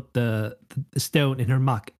have to put the stone in her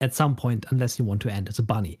muck at some point, unless you want to end as a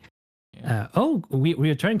bunny. Yeah. We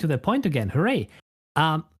returning to that point again. Hooray!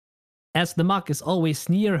 As the muck is always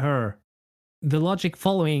near her, the logic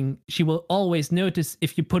following, she will always notice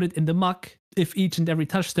if you put it in the muck, if each and every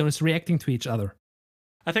touchstone is reacting to each other.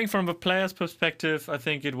 I think from a player's perspective, I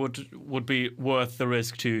think it would be worth the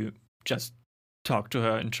risk to just talk to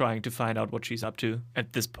her and trying to find out what she's up to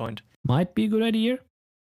at this point. Might be a good idea.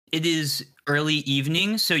 It is early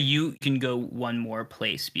evening, so you can go one more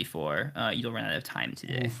place before you'll run out of time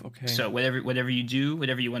today. Oof, okay. So whatever you do,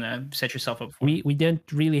 whatever you want to set yourself up for. We don't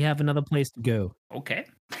really have another place to go. Okay,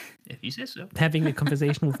 if you say so. Having a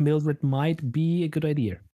conversation with Mildred might be a good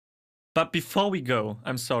idea. But before we go,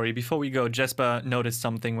 Jasper noticed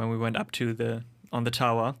something when we went up to on the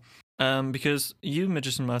tower. Because you,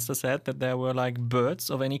 Magician Master, said that there were like birds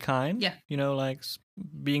of any kind. Yeah. You know, like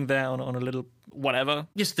being there on a little whatever.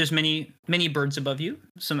 Yes, there's many birds above you.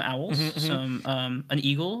 Some owls, some an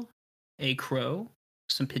eagle, a crow,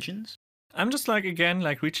 some pigeons. I'm just like again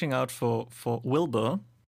like reaching out for Wilbur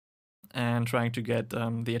and trying to get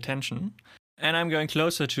the attention. And I'm going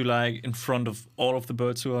closer to like in front of all of the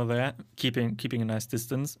birds who are there, keeping a nice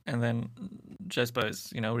distance. And then Jasper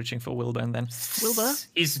is, reaching for Wilbur, and then Wilbur.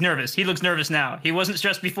 He's nervous. He looks nervous now. He wasn't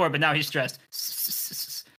stressed before, but now he's stressed.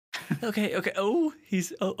 Okay.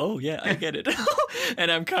 Oh, yeah, I get it.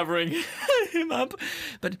 And I'm covering him up.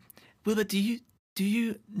 But Wilbur, do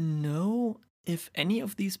you know if any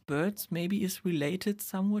of these birds maybe is related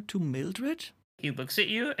somewhat to Mildred? He looks at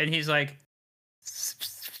you and he's like,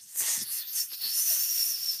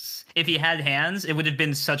 if he had hands, it would have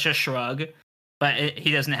been such a shrug. But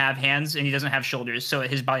he doesn't have hands and he doesn't have shoulders, so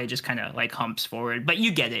his body just kind of like humps forward. But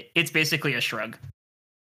you get it. It's basically a shrug.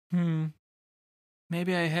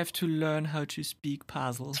 Maybe I have to learn how to speak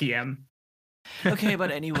puzzle. TM. Okay, but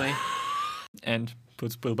anyway. And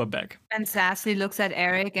puts Wilbur back. And Sassy looks at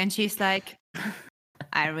Eric and she's like,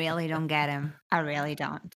 I really don't get him. I really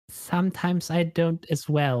don't. Sometimes I don't as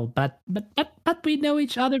well, but we know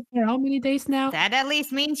each other for how many days now? That at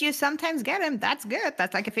least means you sometimes get him. That's good.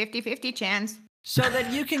 That's like a 50-50 chance. So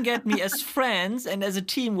that you can get me as friends and as a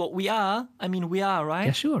team what we are. I mean, we are, right?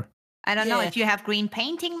 Yeah, sure. I don't know Yeah. if you have green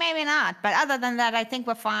painting, maybe not. But other than that, I think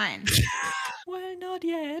we're fine. Well, not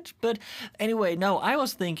yet. But anyway, no, I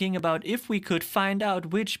was thinking about if we could find out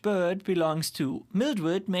which bird belongs to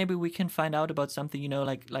Mildred, maybe we can find out about something,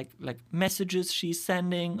 like messages she's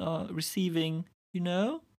sending or receiving,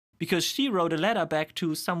 Because she wrote a letter back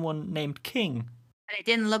to someone named King. But it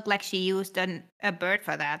didn't look like she used a bird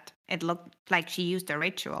for that. It looked like she used a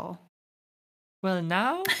ritual. Well,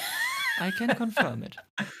 now I can confirm it.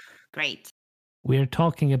 Great. We're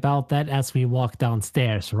talking about that as we walk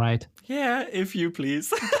downstairs, right? Yeah, if you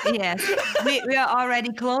please. Yes. we are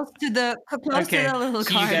already close to the little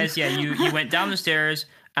so car. you guys, you went down the stairs,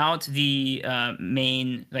 out the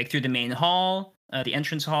main, like through the main hall, the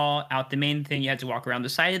entrance hall, out the main thing. You had to walk around the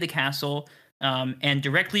side of the castle, and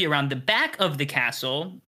directly around the back of the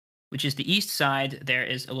castle, which is the east side, there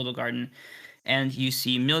is a little garden, and you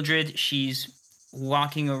see Mildred. She's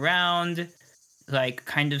walking around, like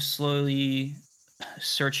kind of slowly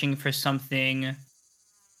searching for something,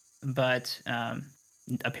 but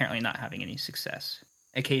apparently not having any success.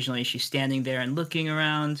 Occasionally she's standing there and looking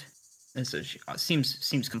around, and so she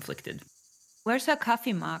seems conflicted. Where's her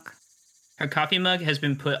coffee mug? Her coffee mug has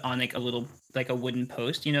been put on like a wooden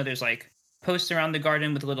post. There's like posts around the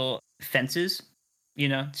garden with little fences,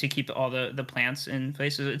 to keep all the plants in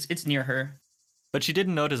place. So it's near her. But she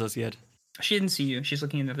didn't notice us yet. She didn't see you. She's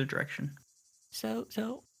looking in the other direction.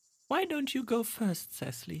 So why don't you go first,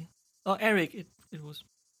 Cecily? Or Eric, it was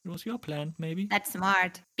your plan, maybe. That's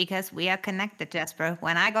smart, because we are connected, Jasper.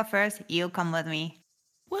 When I go first, you come with me.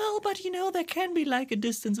 Well, but there can be like a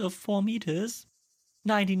distance of 4 meters.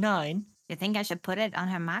 99. You think I should put it on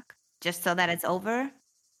her mug? Just so that it's over?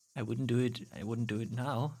 I wouldn't do it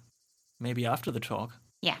now. Maybe after the talk.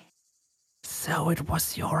 Yeah. So it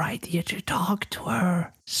was your idea to talk to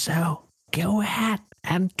her. So go ahead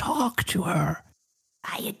and talk to her.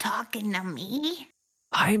 Are you talking to me?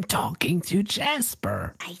 I'm talking to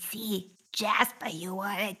Jasper. I see. Jasper, you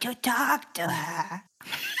wanted to talk to her.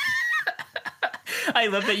 I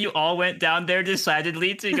love that you all went down there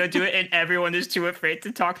decidedly to go do it, and everyone is too afraid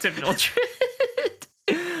to talk to Mildred.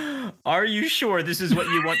 Are you sure this is what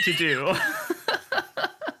you want to do?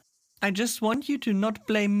 I just want you to not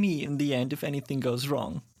blame me in the end if anything goes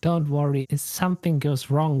wrong. Don't worry, if something goes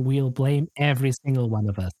wrong, we'll blame every single one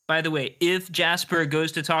of us. By the way, if Jasper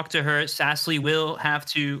goes to talk to her, Sassly will have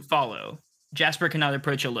to follow. Jasper cannot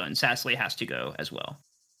approach alone. Sassly has to go as well.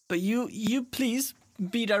 But you please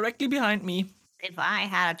be directly behind me. If I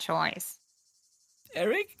had a choice.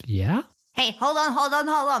 Eric? Yeah? Hey, hold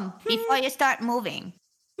on. Before you start moving,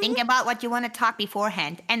 think about what you want to talk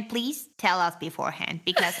beforehand. And please tell us beforehand,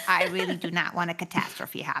 because I really do not want a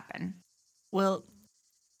catastrophe happen. Well,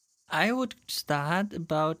 I would start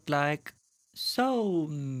about so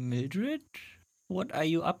Mildred, what are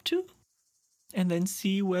you up to? and then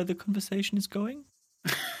see where the conversation is going?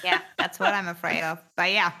 Yeah, that's what I'm afraid of.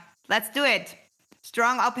 But yeah, let's do it.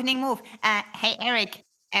 Strong opening move. Hey, Eric.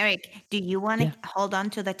 Eric, do you want to Yeah. hold on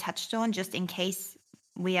to the touchstone just in case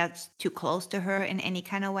we are too close to her in any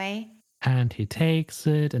kind of way? And he takes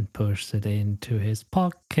it and pushes it into his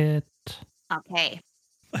pocket. Okay.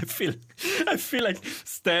 I feel like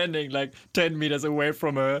standing like 10 meters away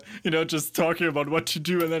from her, just talking about what to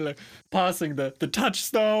do, and then like passing the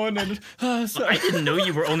touchstone and I didn't know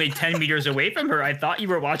you were only 10 meters away from her. I thought you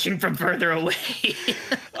were watching from further away.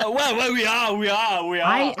 well, we are.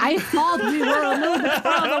 I thought we were a little bit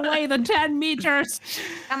further away than 10 meters.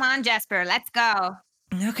 Come on, Jasper, let's go.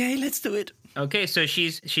 Okay, let's do it. Okay, so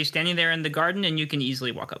she's standing there in the garden, and you can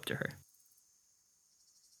easily walk up to her.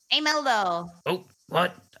 Hey, Mildo. Oh,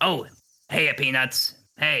 what? Oh, hey, Peanuts.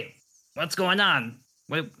 Hey, what's going on?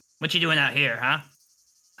 What you doing out here, huh?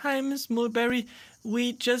 Hi, Miss Mulberry.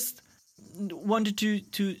 We just wanted to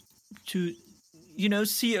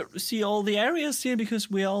see all the areas here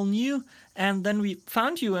because we're all new, and then we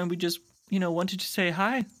found you, and we just wanted to say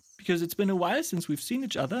hi because it's been a while since we've seen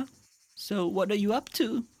each other. So what are you up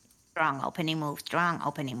to? Strong opening move. Strong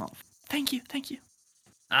opening move. Thank you.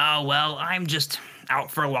 Oh, well, I'm just out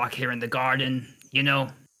for a walk here in the garden.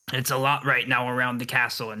 It's a lot right now around the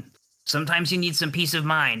castle, and sometimes you need some peace of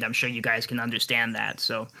mind. I'm sure you guys can understand that.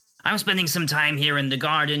 So I'm spending some time here in the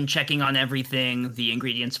garden, checking on everything, the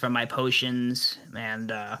ingredients for my potions,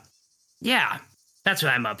 and yeah, that's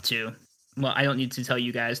what I'm up to. Well, I don't need to tell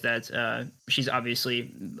you guys that she's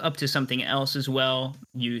obviously up to something else as well.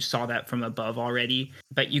 You saw that from above already,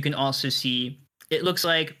 but you can also see it looks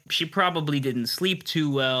like she probably didn't sleep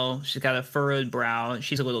too well. She's got a furrowed brow.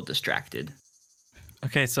 She's a little distracted.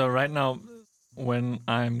 Okay, so right now, when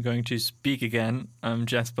I'm going to speak again,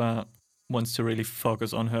 Jasper wants to really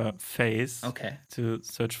focus on her face. Okay. To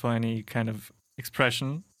search for any kind of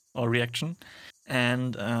expression or reaction.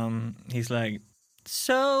 And he's like,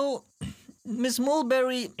 so, Miss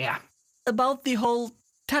Mulberry, Yeah. about the whole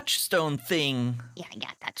touchstone thing. Yeah,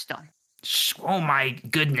 touchstone. Oh my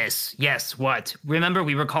goodness. Yes, what? Remember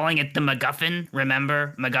we were calling it the MacGuffin?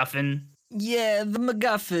 Remember? MacGuffin? Yeah, the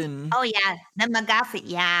MacGuffin. Oh, yeah, the MacGuffin.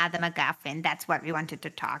 Yeah, the MacGuffin. That's what we wanted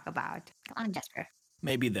to talk about. Come on, Jasper.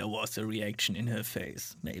 Maybe there was a reaction in her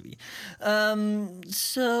face, maybe.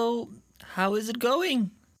 So, how is it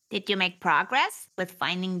going? Did you make progress with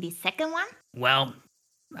finding the second one? Well,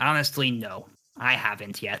 honestly, no. I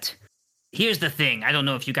haven't yet. Here's the thing. I don't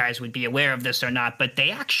know if you guys would be aware of this or not, but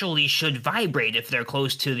they actually should vibrate if they're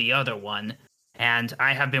close to the other one. And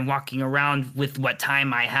I have been walking around with what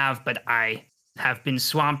time I have, but I have been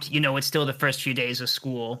swamped. It's still the first few days of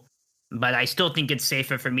school. But I still think it's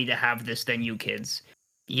safer for me to have this than you kids.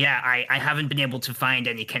 Yeah, I haven't been able to find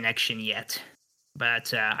any connection yet.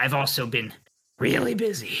 But I've also been really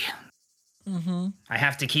busy. Mm-hmm. I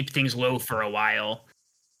have to keep things low for a while.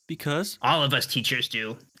 Because? All of us teachers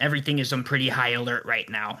do. Everything is on pretty high alert right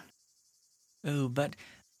now. Oh, but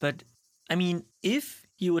I mean, if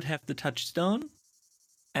you would have the touchstone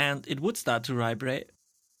and it would start to vibrate,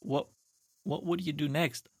 what would you do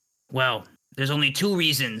next? Well, there's only two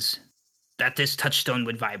reasons that this touchstone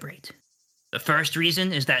would vibrate. The first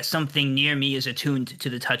reason is that something near me is attuned to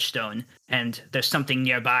the touchstone, and there's something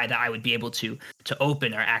nearby that I would be able to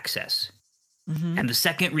open or access. Mm-hmm. And the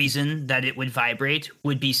second reason that it would vibrate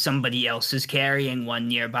would be somebody else is carrying one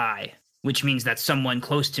nearby, which means that someone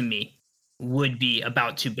close to me would be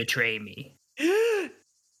about to betray me.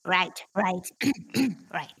 Right. Right.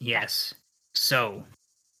 Yes. So,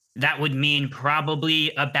 that would mean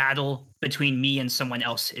probably a battle between me and someone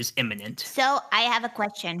else is imminent. So I have a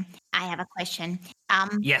question.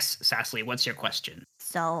 Yes, Sassly, what's your question?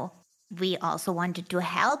 So we also wanted to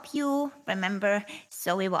help you, remember?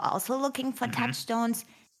 So we were also looking for Mhm. touchstones.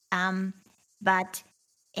 But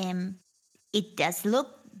it does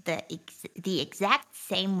look the exact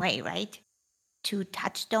same way, right? Two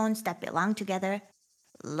touchstones that belong together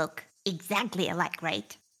look exactly alike,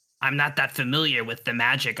 right? I'm not that familiar with the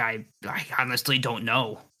magic. I honestly don't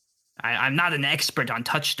know. I'm not an expert on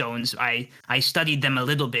touchstones. I studied them a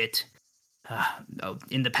little bit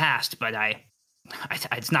in the past, but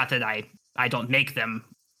it's not that I don't make them.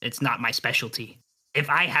 It's not my specialty. If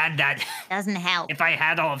I had that, Doesn't help. if I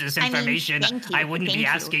had all of this information, thank you, I wouldn't be thank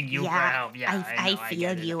you. asking you for help. Yeah, I know, feel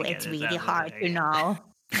get it, you. I get It's it, really Sassly, hard I to get it. know.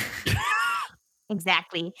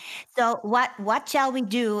 Exactly. So what shall we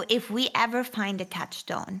do if we ever find a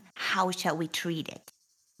touchstone? How shall we treat it?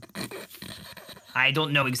 I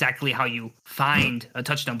don't know exactly how you find a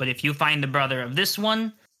touchstone, but if you find the brother of this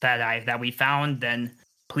one that we found, then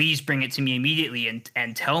please bring it to me immediately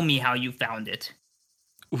and tell me how you found it.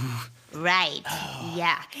 Right.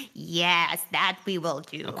 Yeah. Yes, that we will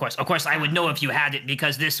do. Of course, I would know if you had it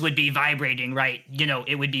because this would be vibrating, right? You know,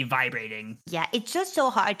 it would be vibrating. Yeah, it's just so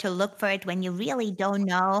hard to look for it when you really don't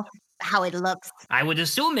know how it looks. I would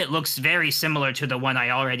assume it looks very similar to the one I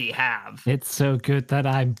already have. It's so good that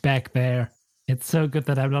I'm back there. It's so good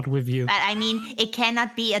that I'm not with you. But I mean, it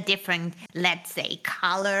cannot be a different, let's say,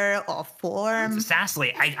 color or form.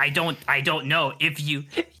 Sassly, I don't know if you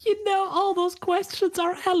You know, all those questions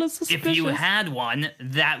are hella suspicious. if you had one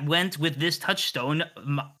that went with this touchstone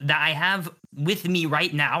that I have with me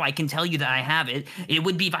right now. I can tell you that I have it. It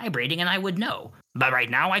would be vibrating, and I would know. But right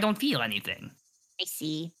now, I don't feel anything. I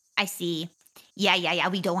see. Yeah.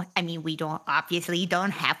 We don't obviously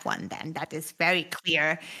don't have one then. That is very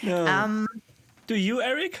clear. No. Do you,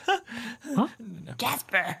 Eric?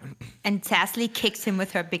 Jasper. And Sassly kicks him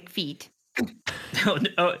with her big feet.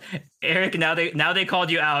 Oh, Eric, now they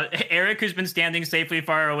called you out. Eric, who's been standing safely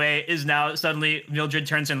far away, is now suddenly, Mildred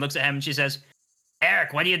turns and looks at him and she says,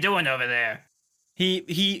 Eric, what are you doing over there? He,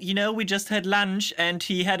 you know, we just had lunch and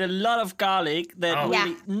he had a lot of garlic that Oh,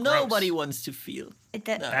 really Yeah. nobody gross. wants to feel.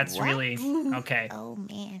 That's What? really okay. Oh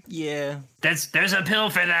man. Yeah. There's a pill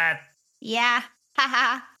for that. Yeah.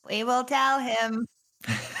 Haha. We will tell him.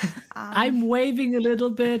 I'm waving a little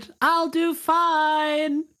bit. I'll do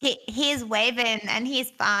fine. He's waving and he's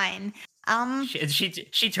fine.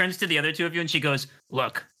 She turns to the other two of you and she goes,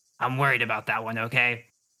 "Look, I'm worried about that one. Okay,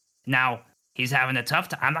 now he's having a tough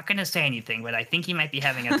time. I'm not gonna say anything, but I think he might be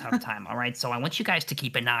having a tough time. All right, so I want you guys to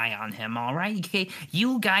keep an eye on him. All right, okay.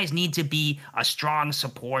 You guys need to be a strong,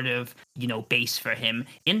 supportive, base for him.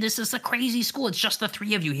 And this is a crazy school. It's just the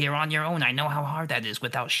three of you here on your own. I know how hard that is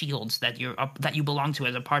without shields that you belong to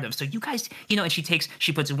as a part of. So you guys, and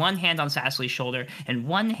she puts one hand on Sassly's shoulder and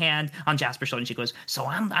one hand on Jasper's shoulder, and she goes, "So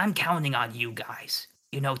I'm counting on you guys,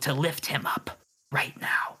 to lift him up right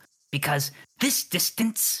now because this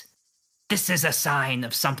distance." This is a sign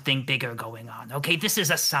of something bigger going on, okay? This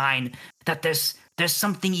is a sign that there's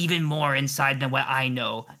something even more inside than what I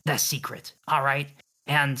know, the secret, all right?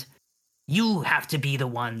 And you have to be the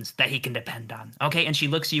ones that he can depend on, okay? And she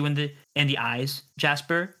looks you in the eyes,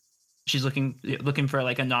 Jasper. She's looking for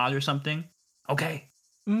like a nod or something. Okay.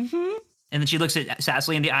 Mm-hmm. And then she looks at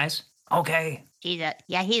Sassly in the eyes. Okay. He's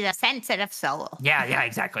a sensitive soul. Yeah,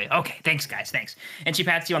 exactly. Okay, thanks, guys, thanks. And she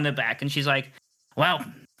pats you on the back and she's like, well,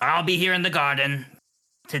 I'll be here in the garden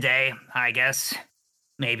today, I guess.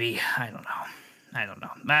 Maybe. I don't know.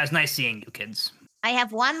 It's nice seeing you kids. I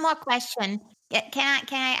have one more question. Can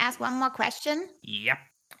I ask one more question? Yep,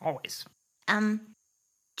 always.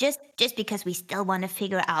 Just because we still want to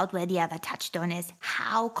figure out where the other touchstone is,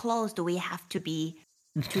 how close do we have to be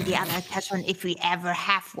to the other touchstone if we ever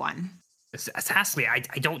have one? Sassly, I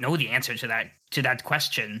don't know the answer to that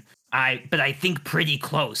question. But I think pretty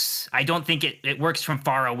close. I don't think it works from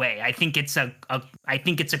far away. I think it's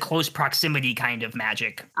a close proximity kind of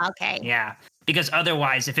magic. Okay. Yeah, because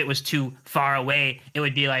otherwise, if it was too far away, it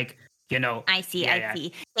would be like, I see. Yeah.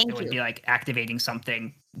 Thank it you. would be like activating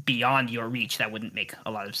something beyond your reach. That wouldn't make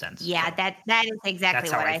a lot of sense. Yeah, So that is exactly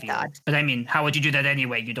that's how what I feel. thought. But I mean, how would you do that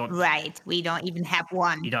anyway? You don't. Right. We don't even have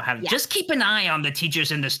one. You don't have. Yeah. Just keep an eye on the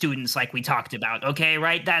teachers and the students, like we talked about. Okay,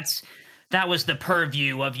 right? That was the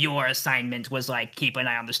purview of your assignment, was like keep an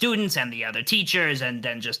eye on the students and the other teachers, and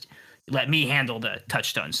then just let me handle the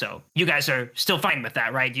touchstone. So you guys are still fine with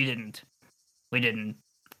that, right? We didn't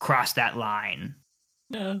cross that line.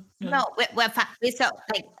 No. No, we're fine. So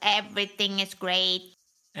everything is great.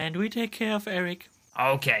 And we take care of Eric.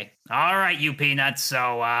 Okay. All right, you peanuts.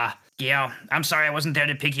 So, I'm sorry I wasn't there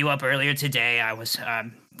to pick you up earlier today. I was,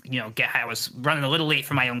 I was running a little late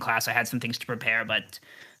for my own class. I had some things to prepare, but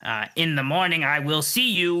in the morning I will see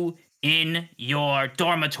you in your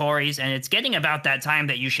dormitories, and it's getting about that time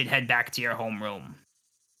that you should head back to your homeroom.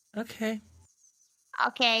 Okay.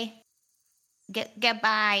 Okay.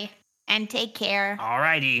 Goodbye and take care. All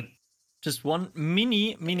righty. Just one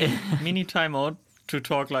mini timeout to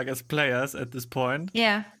talk like as players at this point.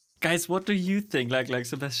 Yeah. Guys, what do you think? Like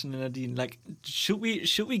Sebastian and Nadine, like should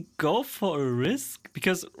we go for a risk?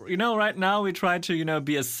 Because right now we try to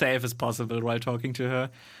be as safe as possible while talking to her,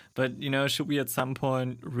 but should we at some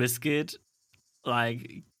point risk it,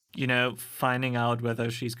 like finding out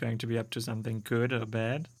whether she's going to be up to something good or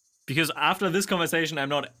bad? Because after this conversation, I'm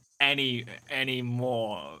not any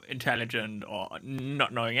more intelligent or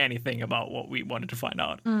not knowing anything about what we wanted to find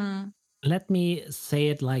out. Let me say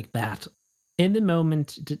it like that. In the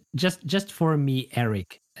moment, just for me,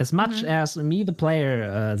 Eric, as much as me, the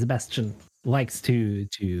player, Sebastian, likes to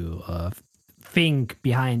think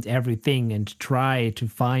behind everything and try to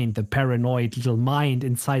find the paranoid little mind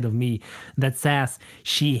inside of me that says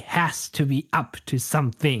she has to be up to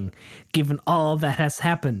something given all that has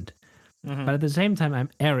happened. But at the same time, I'm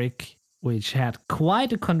Eric, which had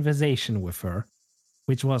quite a conversation with her,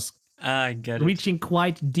 which was I get it. reaching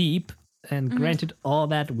quite deep. And granted, all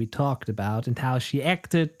that we talked about and how she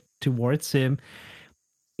acted towards him,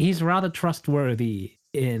 he's rather trustworthy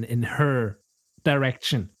in her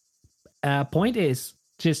direction. Point is,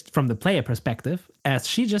 just from the player perspective, as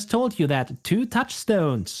she just told you that 2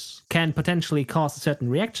 touchstones can potentially cause a certain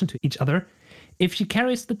reaction to each other, if she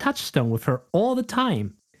carries the touchstone with her all the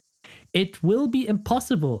time, it will be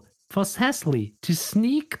impossible for Cecily to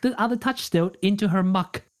sneak the other touchstone into her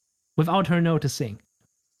muck without her noticing.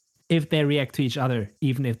 If they react to each other,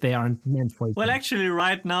 even if they aren't meant for each Well, other. actually,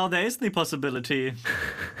 right now there is the possibility.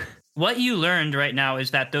 What you learned right now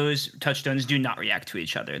is that those touchstones do not react to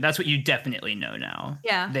each other. That's what you definitely know now.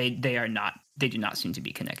 Yeah. They are not. They do not seem to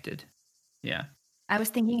be connected. Yeah. I was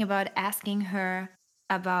thinking about asking her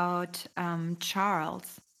about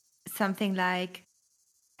Charles. Something like,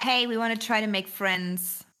 hey, we want to try to make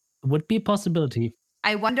friends. Would be a possibility.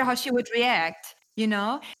 I wonder how she would react. You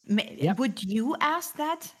know, Yeah. would you ask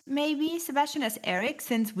that maybe, Sebastian, as Eric,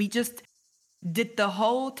 since we just did the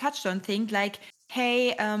whole touchstone thing? Like,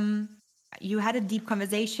 hey, you had a deep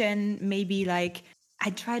conversation, maybe like, I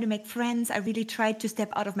try to make friends. I really tried to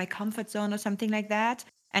step out of my comfort zone or something like that,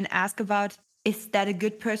 and ask about, is that a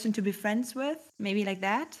good person to be friends with? Maybe like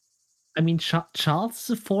that. I mean, Charles is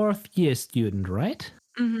a 4th year student, right?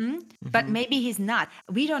 But maybe he's not.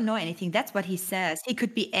 We don't know anything. That's what he says. He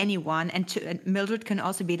could be anyone. And Mildred can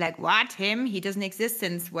also be like, what? Him? He doesn't exist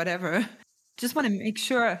since whatever. Just want to make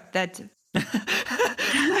sure that.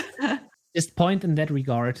 Just point in that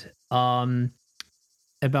regard.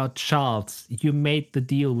 About Charles, you made the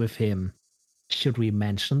deal with him. Should we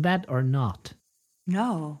mention that or not?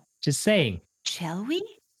 No. Just saying. Shall we?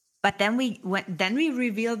 But then we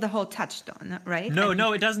reveal the whole touchstone, right? No, And-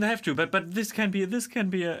 no, it doesn't have to. But this can be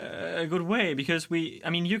a good way, because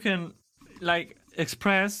you can like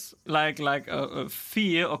express like a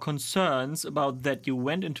fear or concerns about that you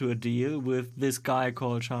went into a deal with this guy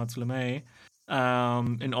called Charles LeMay,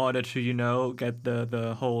 in order to get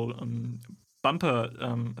the whole bumper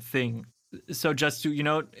thing. So just to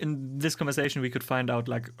in this conversation we could find out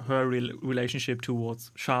like her relationship towards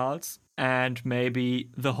Charles, and maybe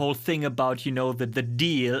the whole thing about the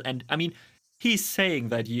deal. And I mean, he's saying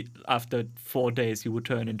that after 4 days you would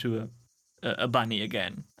turn into a bunny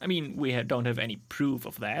again. I mean, we don't have any proof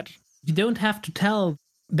of that. You don't have to tell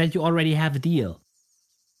that you already have a deal.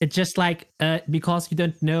 It's just like because you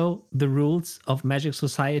don't know the rules of Magic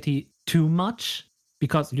Society too much,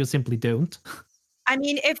 because you simply don't. I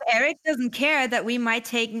mean, if Eric doesn't care that we might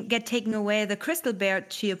get taken away the Crystal Bear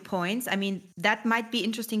shield points, I mean, that might be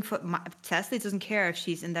interesting for Cecily. Doesn't care if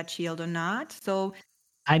she's in that shield or not. So,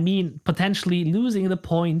 I mean, potentially losing the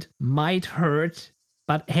point might hurt,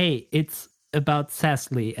 but hey, it's about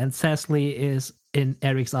Cecily, and Cecily is, in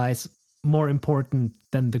Eric's eyes, more important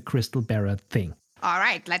than the Crystal Bearer thing. All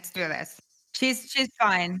right, let's do this. she's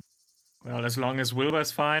fine. Well, as long as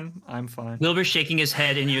Wilbur's fine, I'm fine. Wilbur's shaking his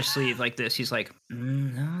head in your sleeve like this. He's like,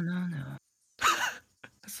 no.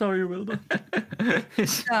 Sorry, Wilbur.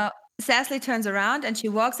 So Cecily turns around and she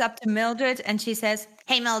walks up to Mildred and she says,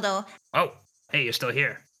 Hey, Mildo, Oh, hey, you're still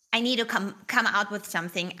here. I need to come out with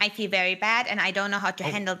something. I feel very bad and I don't know how to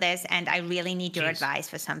handle this, and I really need your Jeez. advice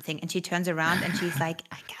for something. and she turns around and she's like,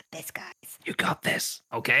 I got this, guys. You got this.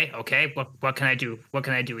 Okay. What can I do? What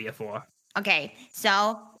can I do you for? Okay,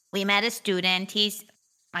 so we met a student. He's,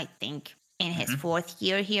 I think, in his 4th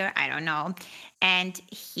year here. I don't know. And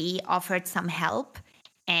he offered some help.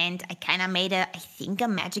 And I kind of made I think, a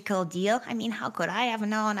magical deal. I mean, how could I have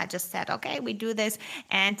known? I just said, okay, we do this.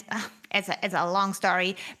 And it's a long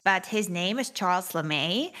story. But his name is Charles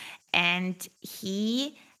LeMay. And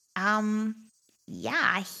he,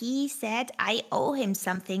 he said I owe him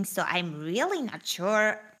something. So I'm really not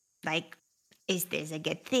sure, like, is this a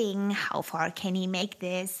good thing? How far can he make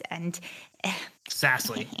this? And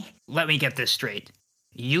Cecily, let me get this straight.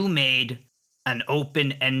 You made an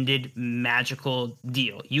open-ended magical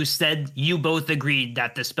deal. You said you both agreed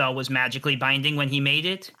that the spell was magically binding when he made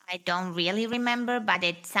it? I don't really remember, but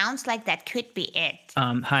it sounds like that could be it.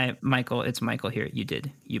 Hi, Michael. It's Michael here. You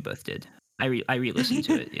did. You both did. I re-listened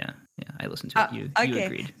to it. Yeah, I listened to it. You okay.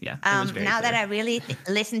 agreed. Yeah. It was very Now that clear. I really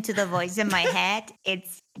listen to the voice in my head,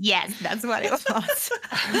 it's yes, that's what it was.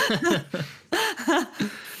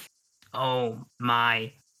 Oh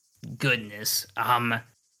my goodness.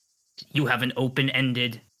 You have an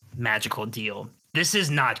open-ended magical deal. This is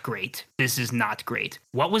not great. This is not great.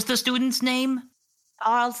 What was the student's name?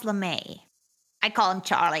 Charles LeMay. I call him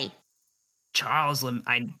Charlie. Charles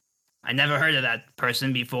I never heard of that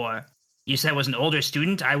person before. You said it was an older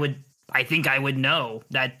student? I think I would know.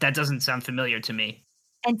 That doesn't sound familiar to me.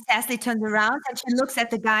 And Sassy turns around and she looks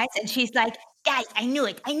at the guys and she's like, guys, I knew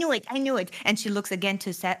it. And she looks again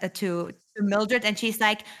to Mildred and she's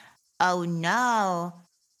like, Oh no.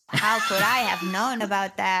 How could I have known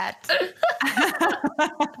about that?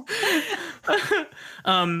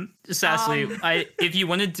 Sassy, if you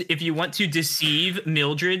want to deceive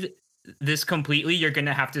Mildred this completely, you're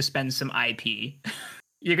gonna have to spend some IP.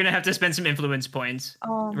 You're gonna have to spend some influence points.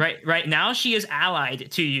 Right now, she is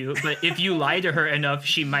allied to you, but if you lie to her enough,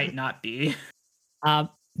 she might not be.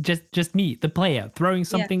 Just me, the player, throwing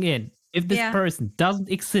something in. If this person doesn't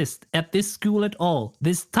exist at this school at all,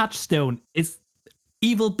 this touchstone is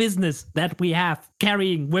evil business that we have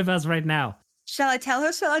carrying with us right now. Shall I tell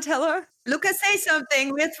her? Lucas, say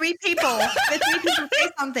something. We're three people. Say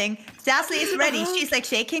something. Sassy is ready. She's like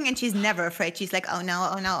shaking and she's never afraid. She's like, oh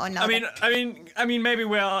no. I mean, maybe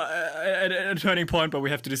we're at a turning point, but we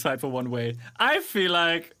have to decide for one way. I feel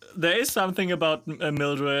like there is something about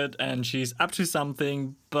Mildred, and she's up to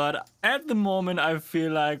something. But at the moment, I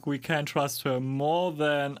feel like we can trust her more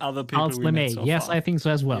than other people we met so yes, far. I think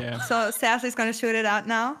so as well. Yeah. So Sassy's gonna shoot it out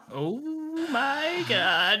now. Oh my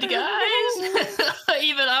god, guys!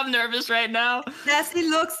 Even I'm nervous right now. Sassy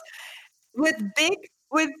looks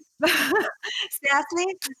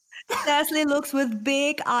Sassy looks with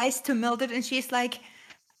big eyes to Mildred, and she's like,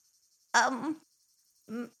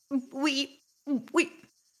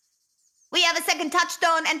 We have a second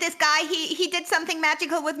touchstone, and this guy, he did something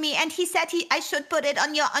magical with me, and he said I should put it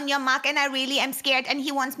on your mug, and I really am scared, and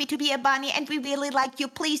he wants me to be a bunny, and we really like you.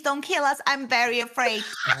 Please don't kill us. I'm very afraid.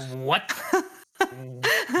 What?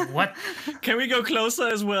 What? Can we go closer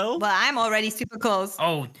as well? well, I'm already super close.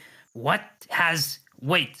 Oh, what has...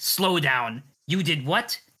 Wait, slow down. You did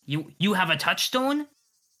what? You have a touchstone?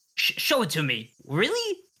 Show it to me.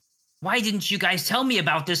 Really? Why didn't you guys tell me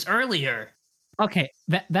about this earlier? Okay,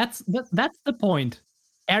 that's the point.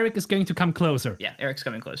 Eric is going to come closer. Yeah, Eric's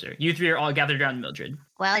coming closer. You three are all gathered around Mildred.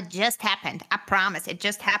 Well, it just happened. I promise, it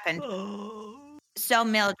just happened. So,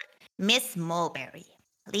 Mildred, Miss Mulberry,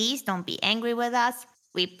 please don't be angry with us.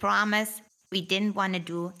 We promise we didn't want to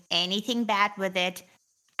do anything bad with it.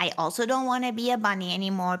 I also don't want to be a bunny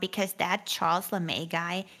anymore because that Charles LeMay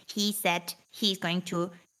guy, he said he's going to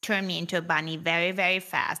turn me into a bunny very, very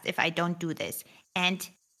fast if I don't do this. And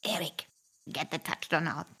Eric, get the touchstone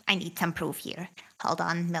out. I need some proof here. Hold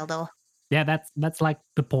on, Mildo. Yeah, that's like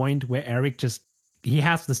the point where Eric he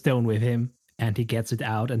has the stone with him and he gets it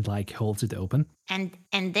out and like holds it open. And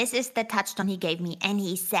this is the touchstone he gave me, and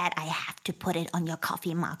he said I have to put it on your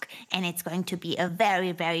coffee mug, and it's going to be a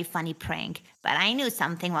very, very funny prank. But I knew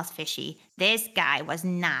something was fishy. This guy was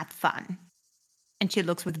not fun. And she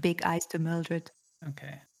looks with big eyes to Mildred.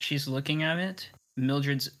 Okay. She's looking at it.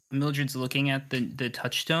 Mildred's looking at the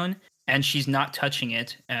touchstone, and she's not touching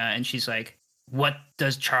it. And she's like, "What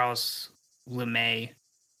does Charles LeMay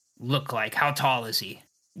look like? How tall is he?"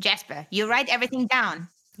 Jasper, you write everything down.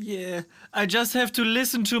 Yeah, I just have to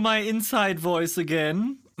listen to my inside voice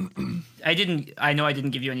again. I know I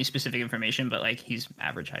didn't give you any specific information, but like he's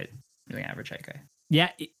average height. Really average height guy.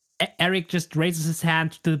 Yeah, Eric just raises his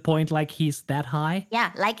hand to the point like he's that high.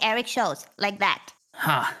 Yeah, like Eric shows, like that.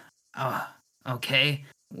 Huh. Oh, okay.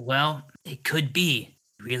 Well, it could be.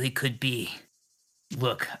 Really could be.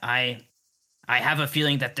 Look, I have a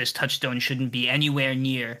feeling that this touchstone shouldn't be anywhere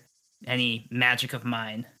near any magic of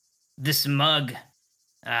mine. This mug,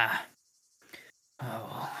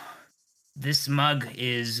 this mug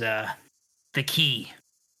is the key.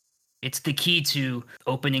 It's the key to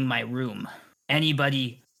opening my room.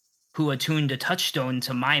 Anybody who attuned a touchstone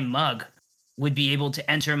to my mug would be able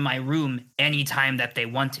to enter my room anytime that they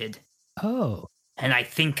wanted. Oh. And I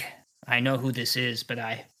think I know who this is, but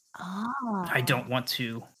I Oh. don't want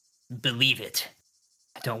to believe it.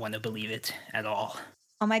 I don't want to believe it at all.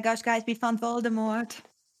 Oh my gosh, guys, we found Voldemort.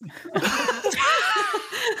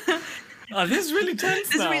 Oh, this is really tense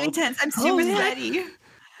This is now. really tense. I'm super sweaty.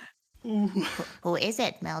 Who is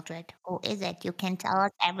it, Mildred? Who is it? You can tell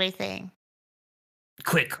us everything.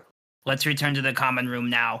 Quick, let's return to the common room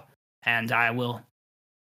now, and I will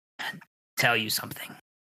tell you something.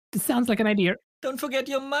 This sounds like an idea. Don't forget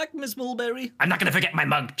your mug, Miss Mulberry. I'm not going to forget my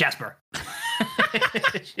mug, Jasper.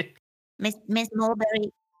 Miss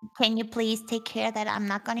Mulberry, can you please take care that I'm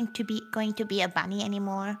not going to be a bunny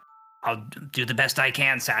anymore? I'll do the best I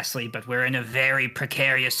can, Sassy, but we're in a very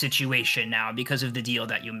precarious situation now because of the deal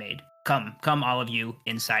that you made. Come, all of you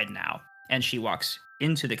inside now. and she walks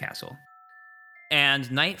into the castle.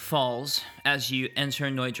 And night falls as you enter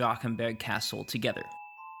Neudrachenberg Castle together.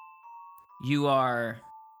 You are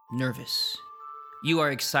nervous. You are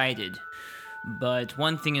excited. But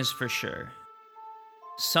one thing is for sure.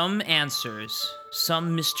 Some answers,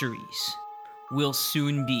 some mysteries will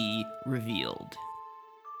soon be revealed.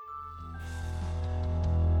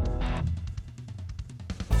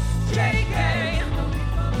 JK,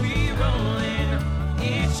 we rolling,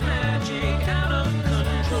 it's magic out of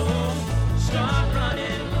control. Start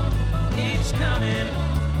running, it's coming,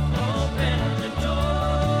 open the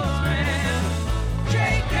door. And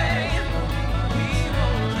JK, we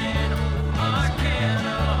rolling,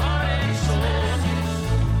 Arcana, heart and soul.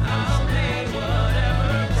 I'll pay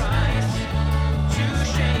whatever price to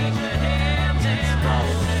shake the hands and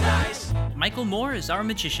roll the dice. Michael Moore is our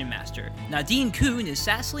Magician Master. Nadine Kuhn is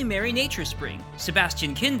Cecily Mary Nature Spring.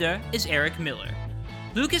 Sebastian Kinder is Eric Miller.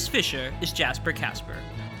 Lucas Fisher is Jasper Casper.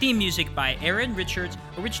 Theme music by Aaron Richards.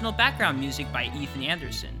 Original background music by Ethan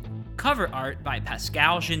Anderson. Cover art by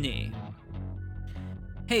Pascal Genet.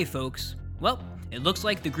 Hey folks. Well, it looks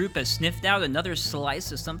like the group has sniffed out another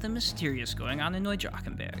slice of something mysterious going on in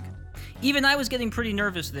Neudrachenberg. Even I was getting pretty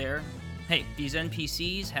nervous there. Hey, these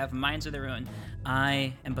NPCs have minds of their own.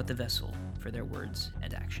 I am but the vessel for their words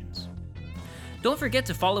and actions. Don't forget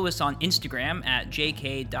to follow us on Instagram at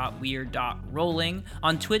jk.we're.rolling,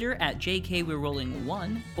 on Twitter at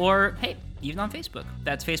jkwe'rerolling1, or hey, even on Facebook.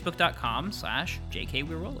 That's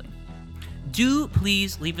facebook.com/jkwe'rerolling. Do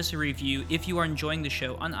please leave us a review if you are enjoying the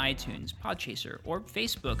show on iTunes, Podchaser, or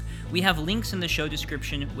Facebook. We have links in the show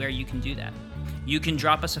description where you can do that. You can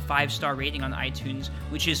drop us a 5-star rating on iTunes,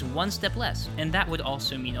 which is one step less, and that would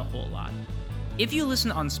also mean a whole lot. If you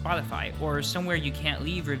listen on Spotify or somewhere you can't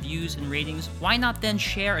leave reviews and ratings, why not then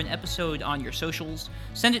share an episode on your socials,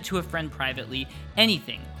 send it to a friend privately?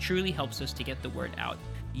 Anything truly helps us to get the word out.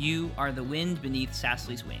 You are the wind beneath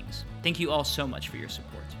Cecily's wings. Thank you all so much for your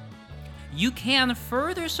support. You can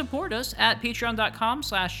further support us at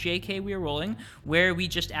patreon.com/jkwe'rerolling, where we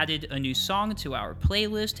just added a new song to our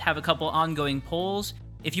playlist, have a couple ongoing polls.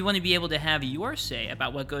 If you want to be able to have your say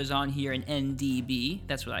about what goes on here in NDB,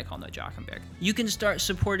 that's what I call Neudrachenberg, you can start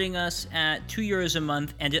supporting us at €2 a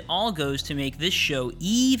month, and it all goes to make this show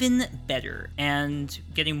even better and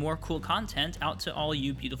getting more cool content out to all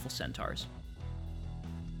you beautiful centaurs.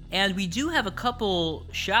 And we do have a couple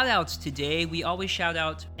shout-outs today. We always shout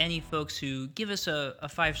out any folks who give us a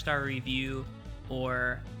 5-star review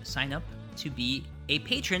or sign up to be a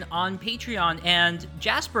patron on Patreon. And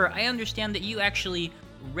Jasper, I understand that you actually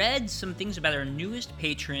read some things about our newest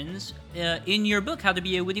patrons in your book, How to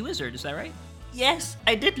Be a Witty Wizard. Is that right? Yes,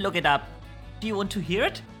 I did look it up. Do you want to hear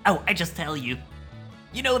it? Oh, I just tell you.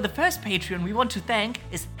 You know, the first Patreon we want to thank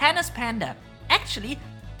is Hannah's Panda. Actually,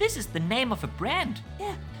 this is the name of a brand.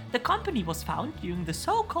 Yeah, the company was founded during the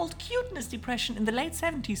so-called cuteness depression in the late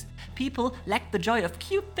 70s. People lacked the joy of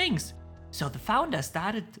cute things. So the founder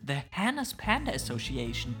started the Hannah's Panda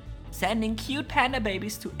Association, sending cute panda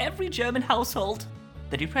babies to every German household.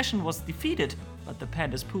 The depression was defeated, but the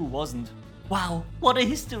panda's poo wasn't. Wow, what a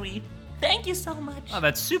history! Thank you so much! Oh,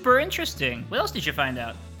 that's super interesting. What else did you find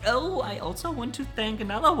out? Oh, I also want to thank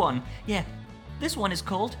another one. Yeah, this one is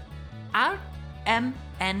called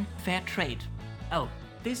RMN Fair Trade. Oh,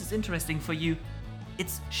 this is interesting for you.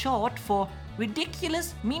 It's short for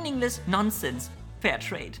Ridiculous Meaningless Nonsense Fair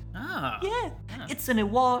Trade. Ah. Yeah, it's an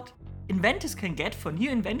award inventors can get for new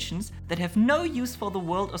inventions that have no use for the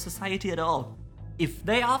world or society at all, if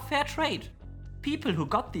they are fair trade. People who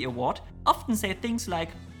got the award often say things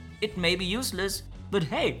like, "It may be useless, but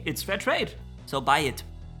hey, it's fair trade, so buy it."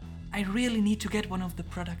 I really need to get one of the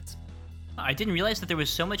products. I didn't realize that there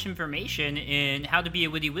was so much information in How to Be a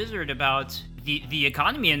Witty Wizard about the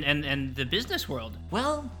economy and the business world.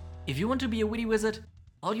 Well, if you want to be a witty wizard,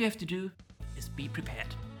 all you have to do is be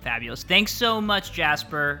prepared. Fabulous. Thanks so much,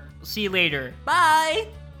 Jasper. See you later. Bye!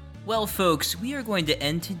 Well, folks, we are going to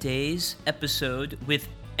end today's episode with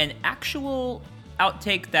an actual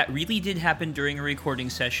outtake that really did happen during a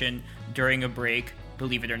recording session during a break,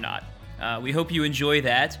 believe it or not. We hope you enjoy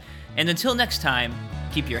that. And until next time,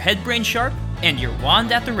 keep your head brain sharp and your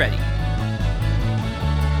wand at the ready.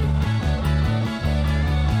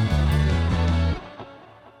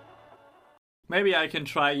 Maybe I can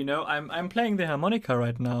try, I'm playing the harmonica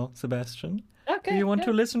right now, Sebastian. Okay. Do you want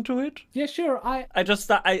to listen to it? Yeah, sure. I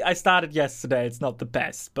started yesterday. It's not the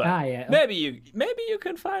best, but yeah. maybe you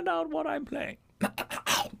can find out what I'm playing.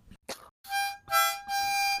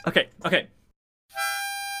 Okay.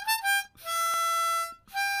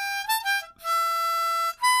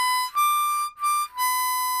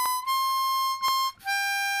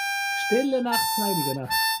 Stille Nacht, heilige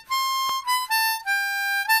Nacht.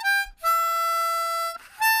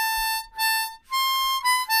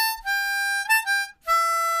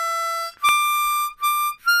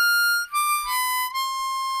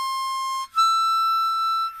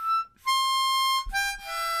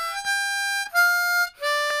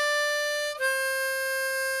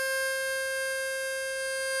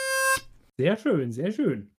 Sehr schön, sehr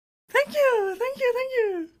schön. Thank you.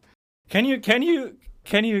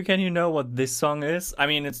 Can you know what this song is? I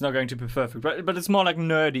mean, it's not going to be perfect, but it's more like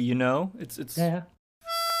nerdy, you know? It's Ja.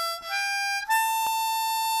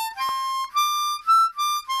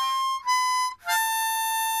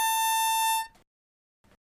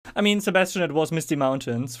 I mean, Sebastian, it was Misty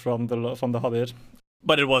Mountains from the Hobbit,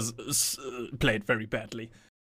 but it was played very badly.